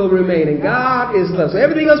God will remain. And God is love. So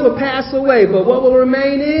everything else will pass away, but what will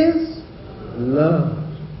remain is love.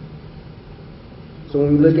 So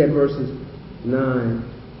when we look at verses 9.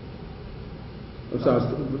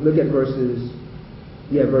 Look at verse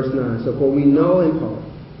 9. So, for we know in part,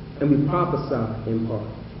 and we prophesy in part.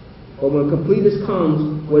 But when completeness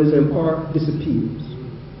comes, what is in part disappears.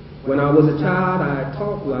 When I was a child, I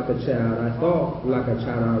talked like a child. I thought like a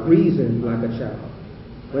child. I reasoned like a child.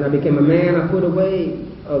 When I became a man, I put away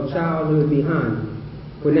of childhood behind me.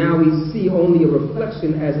 For now we see only a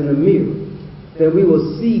reflection as in a mirror. That we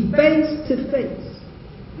will see face to face.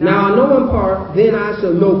 Now I know in part, then I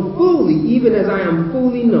shall know fully, even as I am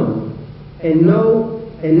fully known. And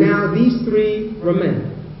now these three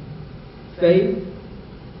remain. Faith,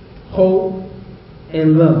 hope,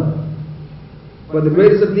 and love. But the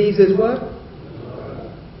greatest of these is what?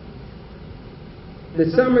 The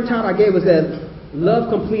summary title I gave was that love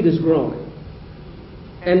complete is growing.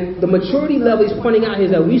 And the maturity level he's pointing out here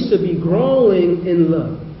is that we should be growing in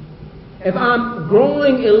love. If I'm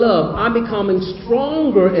growing in love, I'm becoming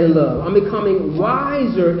stronger in love. I'm becoming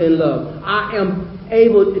wiser in love. I am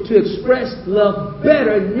able to express love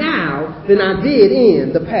better now than I did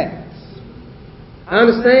in the past. I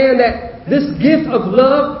understand that this gift of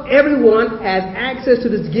love, everyone has access to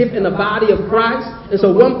this gift in the body of Christ. And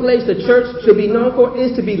so one place the church should be known for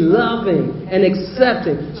is to be loving and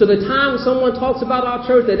accepting. So the time someone talks about our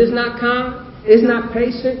church that is not kind, it's not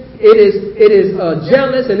patient, it is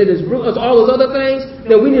jealous, and it is brutal, all those other things,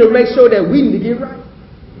 then we need to make sure that we need to get right.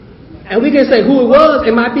 And we can say who it was,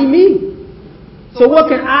 it might be me. So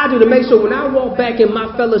what can I do to make sure when I walk back in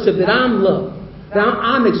my fellowship that I'm loved, that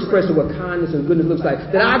I'm expressing what kindness and goodness looks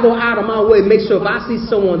like, that I go out of my way to make sure if I see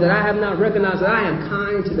someone that I have not recognized, that I am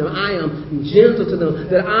kind to them, I am gentle to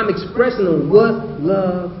them, that I'm expressing them what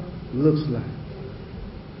love looks like.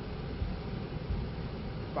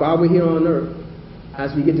 While we're here on earth,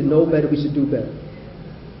 as we get to know better, we should do better.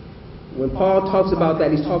 When Paul talks about that,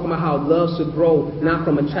 he's talking about how love should grow not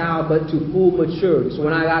from a child but to full maturity. So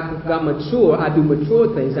when I got mature, I do mature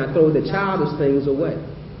things and I throw the childish things away.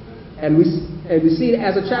 And we see it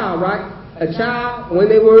as a child, right? A child,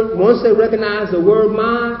 once they recognize the word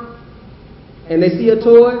mine, and they see a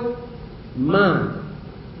toy, mine.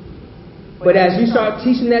 But as you start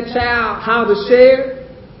teaching that child how to share,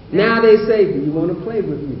 now they say, do you want to play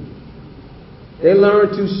with me? They learn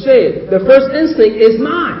to share. The first instinct is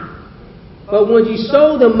mine. But when you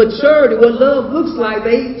show them maturity, what love looks like,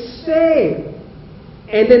 they share.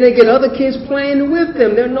 And then they get other kids playing with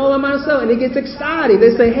them. They're no longer myself, and it gets exciting.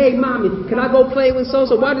 They say, hey, mommy, can I go play with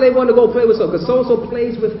so-and-so? Why do they want to go play with so-and-so? Because so-and-so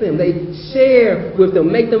plays with them. They share with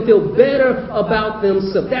them, make them feel better about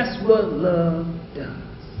themselves. That's what love does.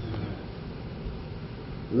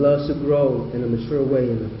 Love should grow in a mature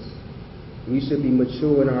way in us. We should be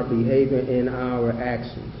mature in our behavior and our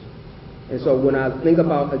actions. And so when I think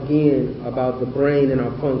about the brain and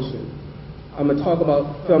our function, I'm going to talk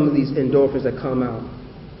about some of these endorphins that come out.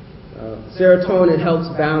 Serotonin helps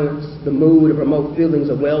balance the mood and promote feelings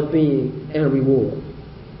of well-being and reward.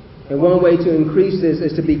 And one way to increase this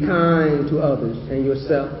is to be kind to others and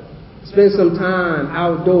yourself. Spend some time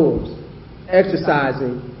outdoors,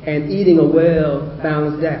 exercising, and eating a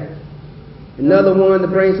well-balanced diet. Another one the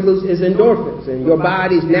brain salutes is endorphins, and your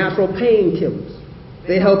body's natural painkillers.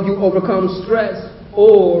 They help you overcome stress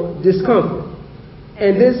or discomfort.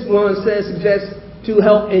 And this one suggests to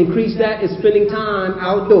help increase that is spending time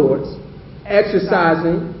outdoors,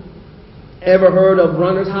 exercising, ever heard of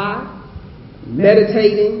runner's high,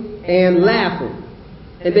 meditating, and laughing.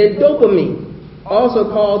 And then dopamine,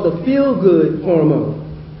 also called the feel-good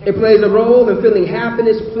hormone. It plays a role in feeling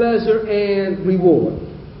happiness, pleasure, and reward.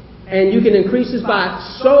 And you can increase this by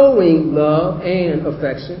showing love and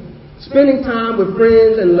affection, spending time with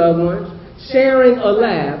friends and loved ones, sharing a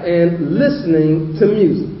laugh, and listening to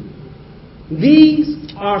music.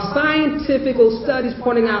 These are scientific studies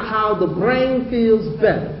pointing out how the brain feels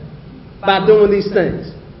better by doing these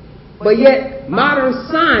things. But yet, modern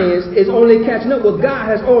science is only catching up what God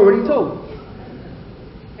has already told.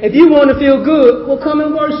 If you want to feel good, well, come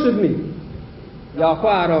and worship me. Y'all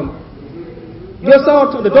quiet on me. Your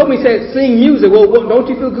song, the dopamine said, sing music. Well,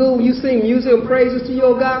 don't you feel good when you sing music and praises to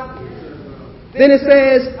your God? Then it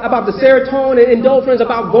says about the serotonin and endorphins,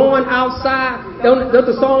 about going outside. Don't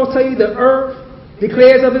the songs tell you the earth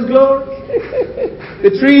declares of his glory?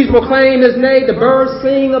 The trees proclaim his name. The birds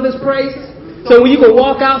sing of his praise. So when you can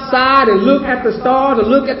walk outside and look at the stars and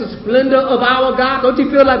look at the splendor of our God, don't you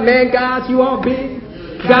feel like, man, God, you are big?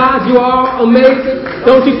 God, you are amazing.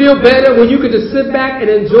 Don't you feel better when you can just sit back and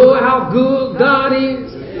enjoy how good God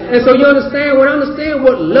is? And so you understand, when I understand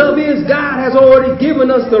what love is, God has already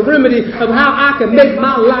given us the remedy of how I can make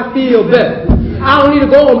my life feel better. I don't need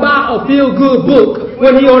to go and buy a feel-good book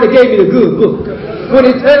when he already gave me the good book. When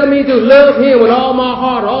he tells me to love him with all my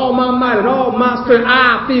heart, all my might, and all my strength,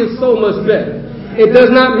 I feel so much better. It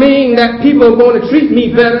does not mean that people are going to treat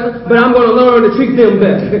me better, but I'm going to learn to treat them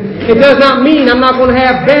better. It does not mean I'm not going to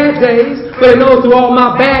have bad days, but I know through all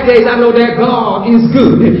my bad days, I know that God is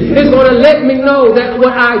good. It's going to let me know that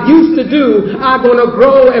what I used to do, I'm going to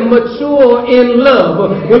grow and mature in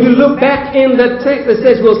love. When you look back in the text, it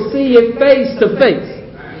says we'll see it face to face.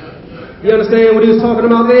 You understand what he was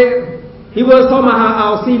talking about there? He was talking about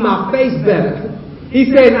how I'll see my face better.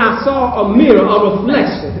 He said, I saw a mirror, a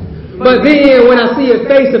reflection. But then when I see it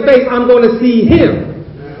face to face, I'm going to see him.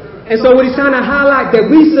 And so what he's trying to highlight, that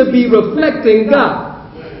we should be reflecting God.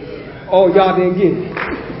 Oh, y'all didn't get it.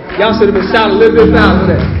 Y'all should have been shouting a little bit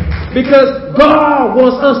louder there. Because God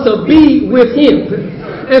wants us to be with him.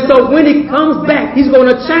 And so when he comes back, he's going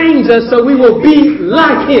to change us so we will be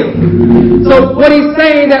like him. So what he's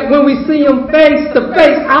saying, that when we see him face to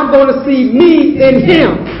face, I'm going to see me in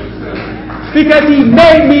him. Because he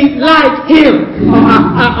made me like him.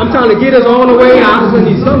 I'm trying to get us on the way out. I just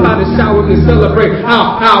need somebody to shout with me and celebrate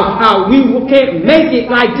how we can't make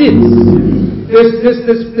it like this.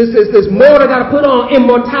 This mortal got to put on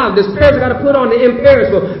immortality. This spirit got to put on the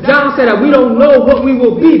imperishable. John said that we don't know what we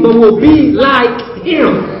will be, but we'll be like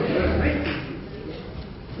him.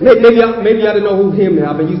 Maybe y'all didn't know who him is.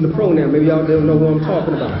 I've been using the pronoun. Maybe y'all didn't know who I'm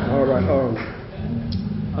talking about. All right.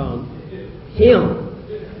 Him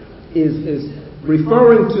is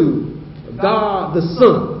referring to God the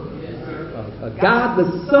Son. God the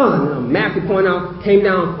Son, Matthew pointed out, came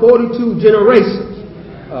down 42 generations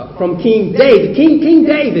from King David. King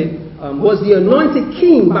David was the anointed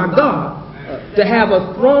king by God to have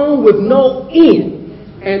a throne with no end.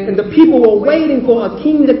 And the people were waiting for a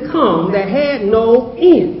king to come that had no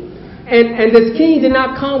end. And this king did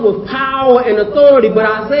not come with power and authority, but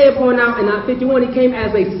Isaiah pointed out in 51, he came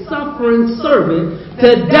as a suffering servant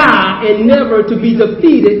to die and never to be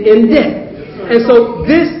defeated in death. And so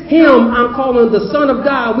this him I'm calling the Son of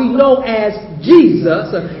God, we know as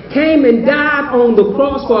Jesus, came and died on the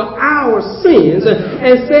cross for our sins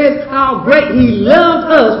and says how great he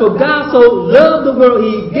loved us. For God so loved the world,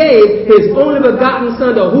 he gave his only begotten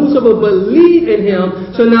Son, that whosoever believe in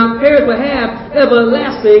him shall not perish but have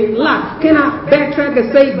everlasting life. Can I backtrack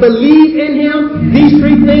and say believe in him? These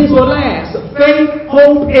three things will last: faith,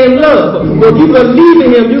 hope, and love. When you believe in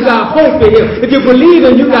him, you got hope in him. If you believe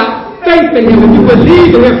in him, you got faith in him. If you believe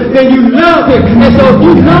in him, then you love him. And so if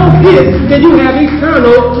you know this, then you have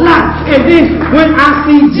eternal life. And then when I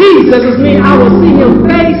see Jesus, it means I will see him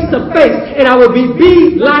face to face, and I will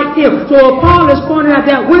be like him. So Paul is pointing out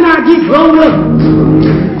that when I get grown up,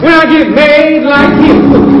 when I get made like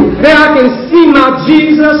him, then I can see my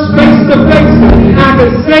Jesus face to face. I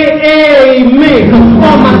can say amen.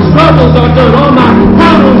 All my troubles are done. All my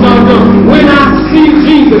problems are done. When I see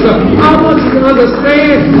Jesus, I want you to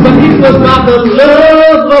understand that it was by the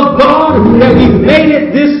love of God that we made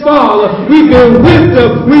it this far. We've been whipped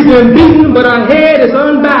up, we've been beaten, but our head is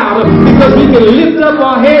unbowed because we can lift up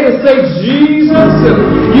our head and say, Jesus,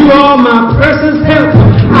 you are my precious help.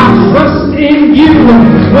 I trust in you.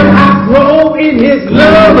 When I grow in his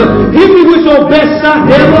love, hit me with your best shot,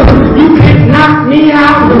 devil. You can't knock me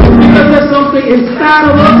out because there's something inside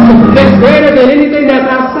of us that's greater than anything that's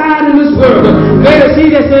outside in this world. Greater is he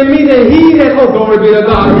that's in me than he that, oh glory be to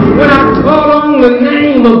God. When I call on the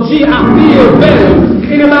name of Jesus, I feel better.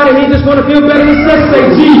 Anybody here just want to feel better? Just say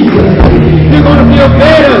Jesus. You're going to feel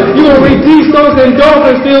better. You're going to release those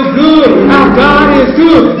endorphins, feel good. Our God is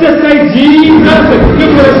good. Just say Jesus. You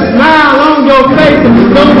put a smile on your face.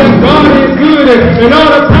 Know that God is good. And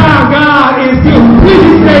all the time God is good. When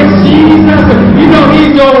you say Jesus, you know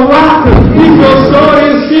he's your rock. He's your sword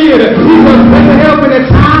and shield. He's a better help in the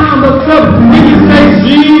time of trouble. When you say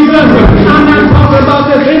Jesus, I'm not talking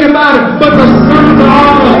about just anybody, but the Son of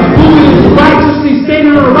God who is righteously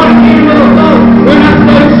standing on the right hand of the Father. When I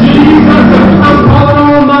say Jesus, I'm calling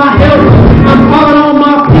on my help. I'm calling on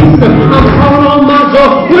my peace. I'm calling on my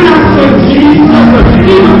joy. When I say Jesus,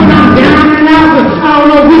 even when I'm down and out, I don't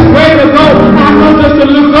know which way to go. I know just to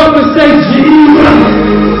look up and say Jesus.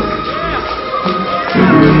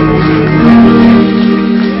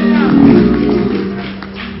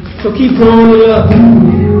 So keep growing in love.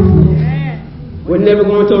 We're never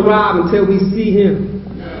going to arrive until we see him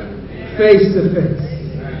face to face.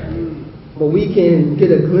 But we can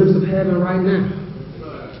get a glimpse of heaven right now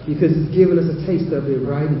because he's given us a taste of it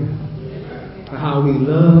right now. How we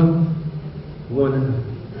love one another.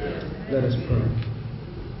 Let us pray.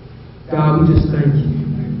 God, we just thank you.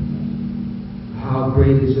 How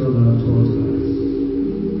great is your love towards us.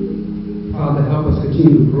 Father, help us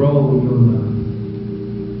continue to grow in your love.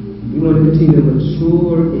 We want to continue to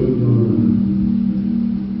mature in your love.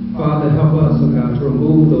 Father, help us, oh God, to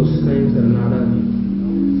remove those things that are not of you.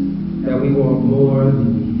 That we want more of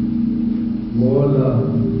you, more love,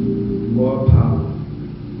 more power,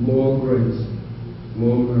 more grace,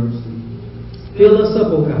 more mercy. Fill us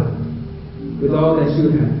up, oh God, with all that you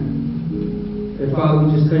have. And Father,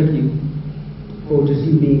 we just thank you for just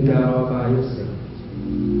you being God all by yourself.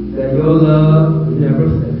 That your love never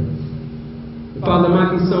fails. Father, there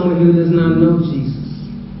might be someone who does not know Jesus.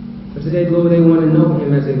 But today, Lord, they want to know him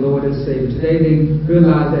as their Lord and Savior. Today, they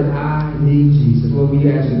realize that I need Jesus. Lord, we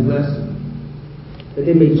ask you to bless them. That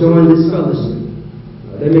they may join this fellowship.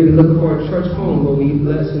 They may be looking for a church home, but we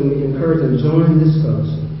bless them, we encourage them to join this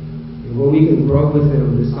fellowship. And where we can grow with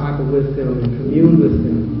them, disciple with them, and commune with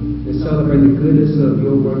them, and celebrate the goodness of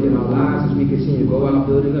your work in our lives as we continue to go out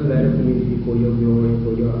building a better community for your glory and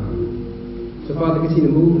for your honor. So, Father, continue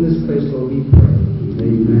to move in this place, Lord, we pray.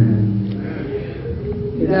 Amen.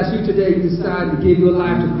 If that's you today, you decide to give your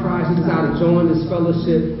life to Christ, you decide to join this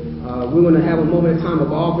fellowship, we're going to have a moment of time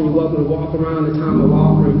of offering. You're welcome to walk around the time of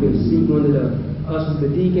offering. You can seek one of the ushers, the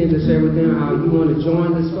deacons, and share with them how you want to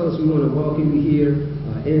join this fellowship. We want to welcome you here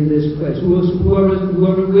in this place. Whoever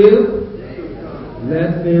will,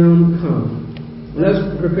 let them come. Let's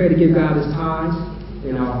prepare to give God his tithes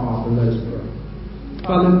and our offering. Let us pray.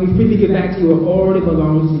 Father, we freely give back to you what already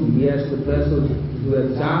belongs to you. We ask you to bless those who have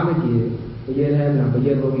desire to give, but yet have not. But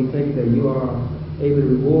yet, Lord, we thank you that you are able to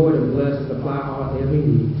reward and bless and supply our every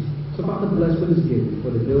need. So, Father, bless for this gift, for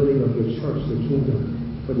the building of your church, the kingdom,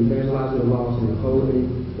 for the evangelizing the lost and the holy,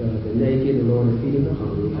 the naked, the Lord, and feeding the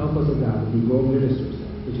hungry. Help us, O God, to be grow ministers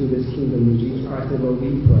into this kingdom. In Jesus Christ, and Lord,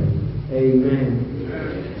 we pray.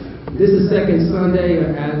 Amen. This is second Sunday,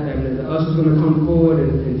 and the ushers are going to come forward,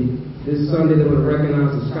 and this Sunday they're going to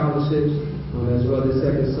recognize the scholarships as well. This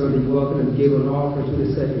second Sunday, you're welcome to give an offering to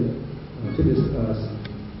the second, to this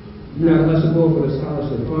Now, the usher board for the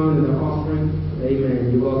scholarship fund and the offering. Amen.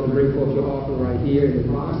 You're welcome to bring forth your offering right here in the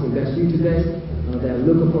box. If that's you today, that are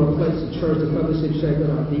looking for a place to church, the fellowship, check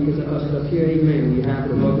out our deacons and ushers up here. Amen. We have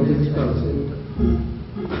to welcome to this fellowship.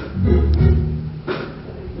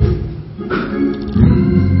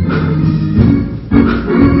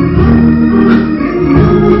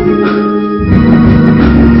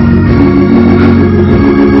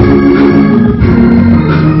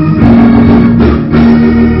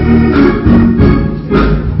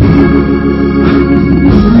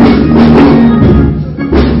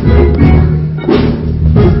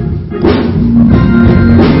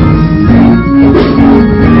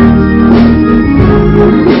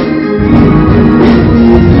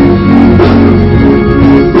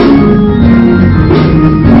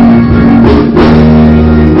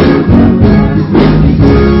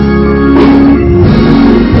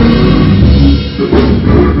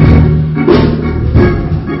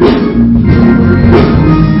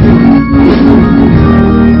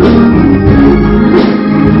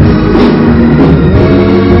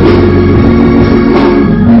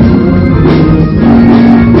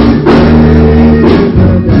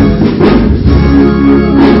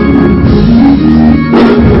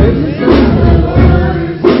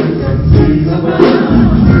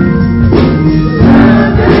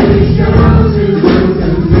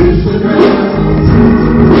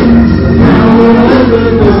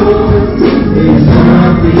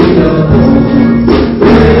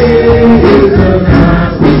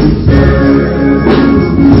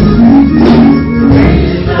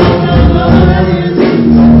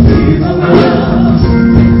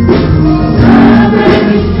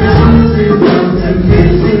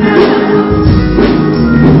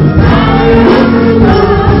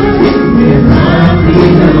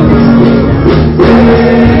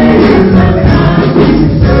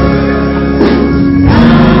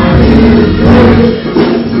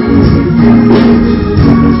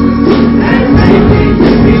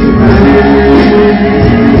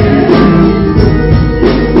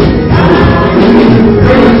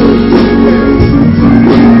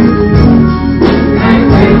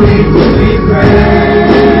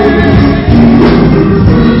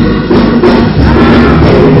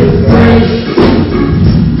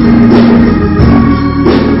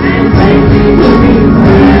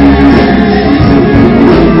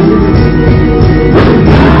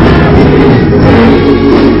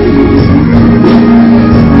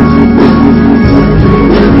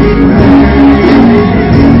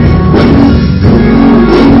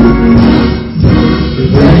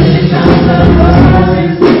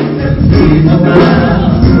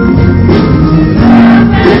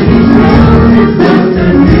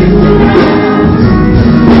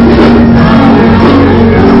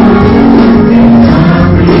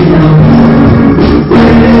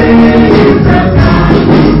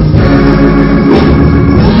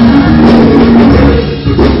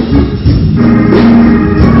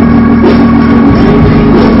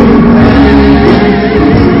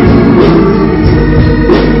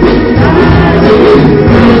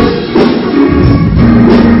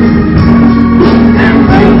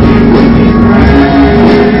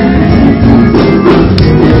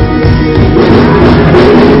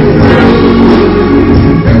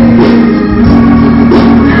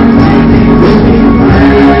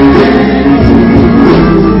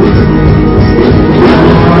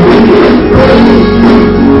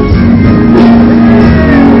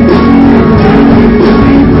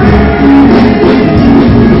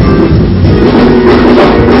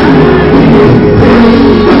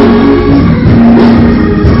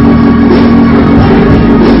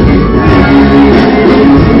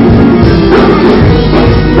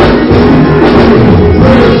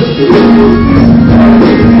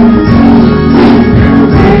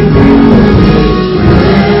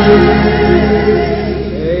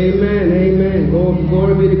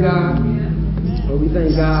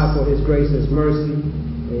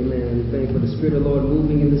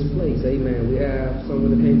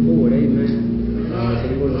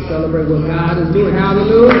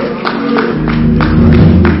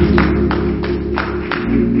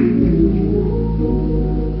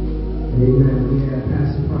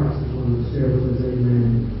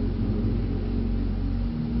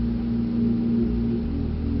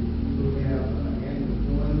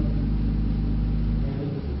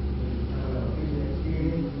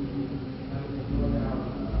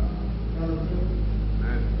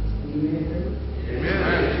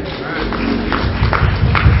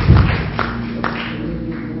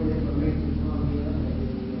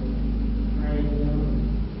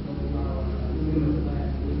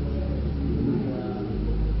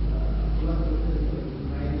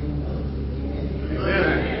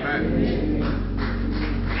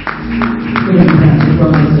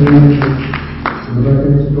 We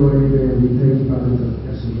thank you, Father,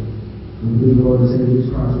 that's it. We believe, Lord, to say Jesus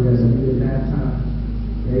Christ, we ask that we are baptized.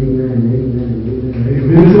 Amen, amen, amen. Amen.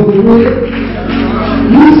 You saw the will.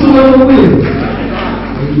 You saw the will.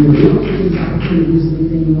 Amen. We don't take this opportunity, this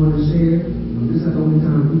anything you want to share. This is the only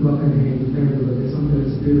time people up in the hand, you family, but there's something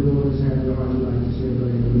that's spiritual, that's having your heart, you like to share, go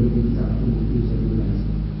ahead and really take this opportunity to do so.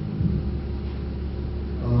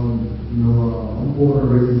 I'm born and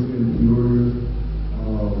raised in Peoria.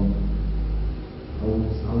 I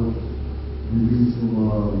was released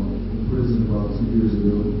from prison about 2 years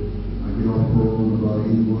ago. I get off parole in about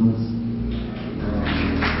 8 months.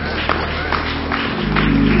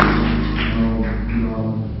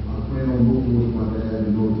 I plan on moving with my dad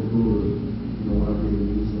in North Dakota, when I get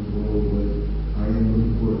released from parole, but I am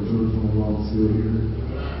looking for a church home while I'm still here.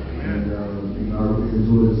 And I really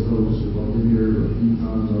enjoy this fellowship. I've been here a few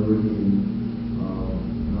times already,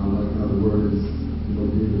 and I like how the word is,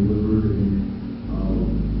 being delivered, and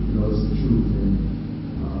it's the truth. And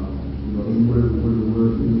anywhere where the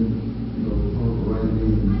word being, talk the right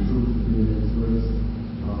way and the truth being expressed,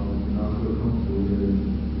 and I feel comfortable with it.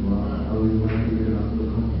 I really like it, and I feel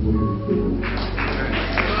comfortable with it.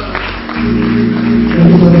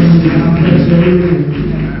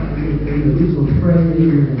 We will pray,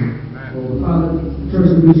 amen. Well, Father,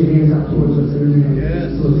 church, reach your hands out towards us, amen.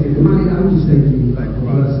 Yes. So, mighty God, we just thank you for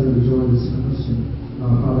blessing and joining this fellowship.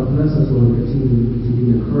 Father, bless us, Lord, continue to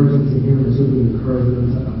be encouraging to him as you'll be encouraging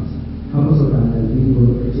unto us. Help us, oh God, that we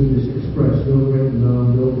will continue to express your great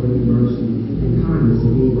love, your great mercy, and kindness,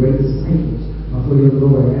 and being great disciples for your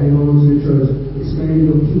glory, adding on to the church,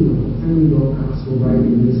 expanding your kingdom, proclaiming your gospel right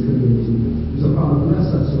in this community. So, Father,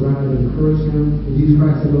 bless us, surround and encourage him. In Jesus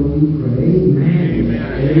Christ's name, we pray.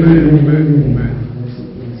 Amen. Amen.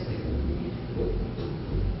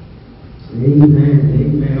 Amen.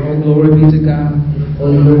 Amen. All glory be to God.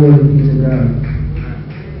 All glory be to God.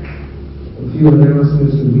 A few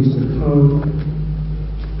announcements in weeks to come.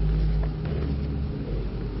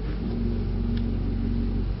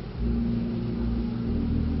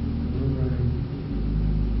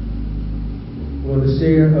 I want to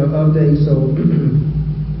share an update. So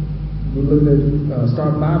we're looking at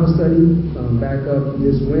start Bible study back up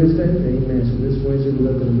this Wednesday. Amen. So this Wednesday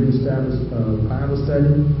we're looking to reestablish Bible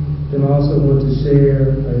study. Then I also want to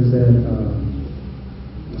share is that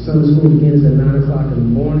Sunday school begins at 9 o'clock in the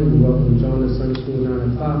morning. You're welcome to join us Sunday school at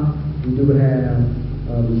 9 o'clock. We do have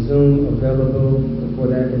the Zoom available for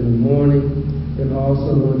that in the morning. Then I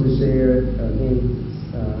also want to share again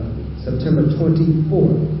September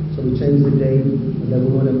 24th. So we changed the date that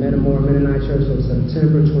we're going to Metamora Mennonite Church. So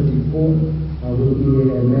September 24th we'll be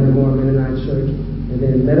at Metamora Mennonite Church. And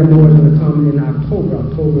then Metamora is going to come in October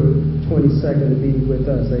 22nd to be with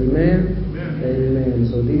us. Amen? Amen.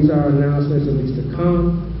 So these are announcements of weeks to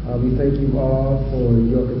come. We thank you all for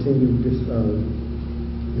your continued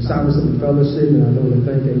discipleship and fellowship. And I want to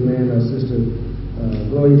thank, amen, our sister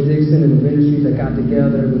Gloria Dixon and the ministries that got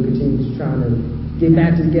together. We continue to try to get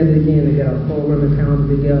back together again and get our program and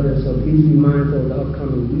calendar together. So please be mindful of the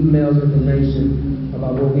upcoming emails, information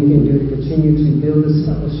about what we can do to continue to build this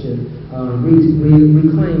fellowship,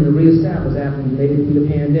 reclaim and reestablish after we made it through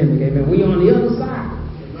the pandemic. Amen. We on the other side.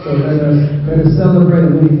 So let us celebrate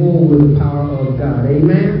and move forward with the power of God.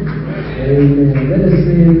 Amen. Amen. Let us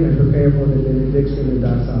sing and prepare for the benediction and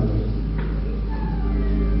doxology.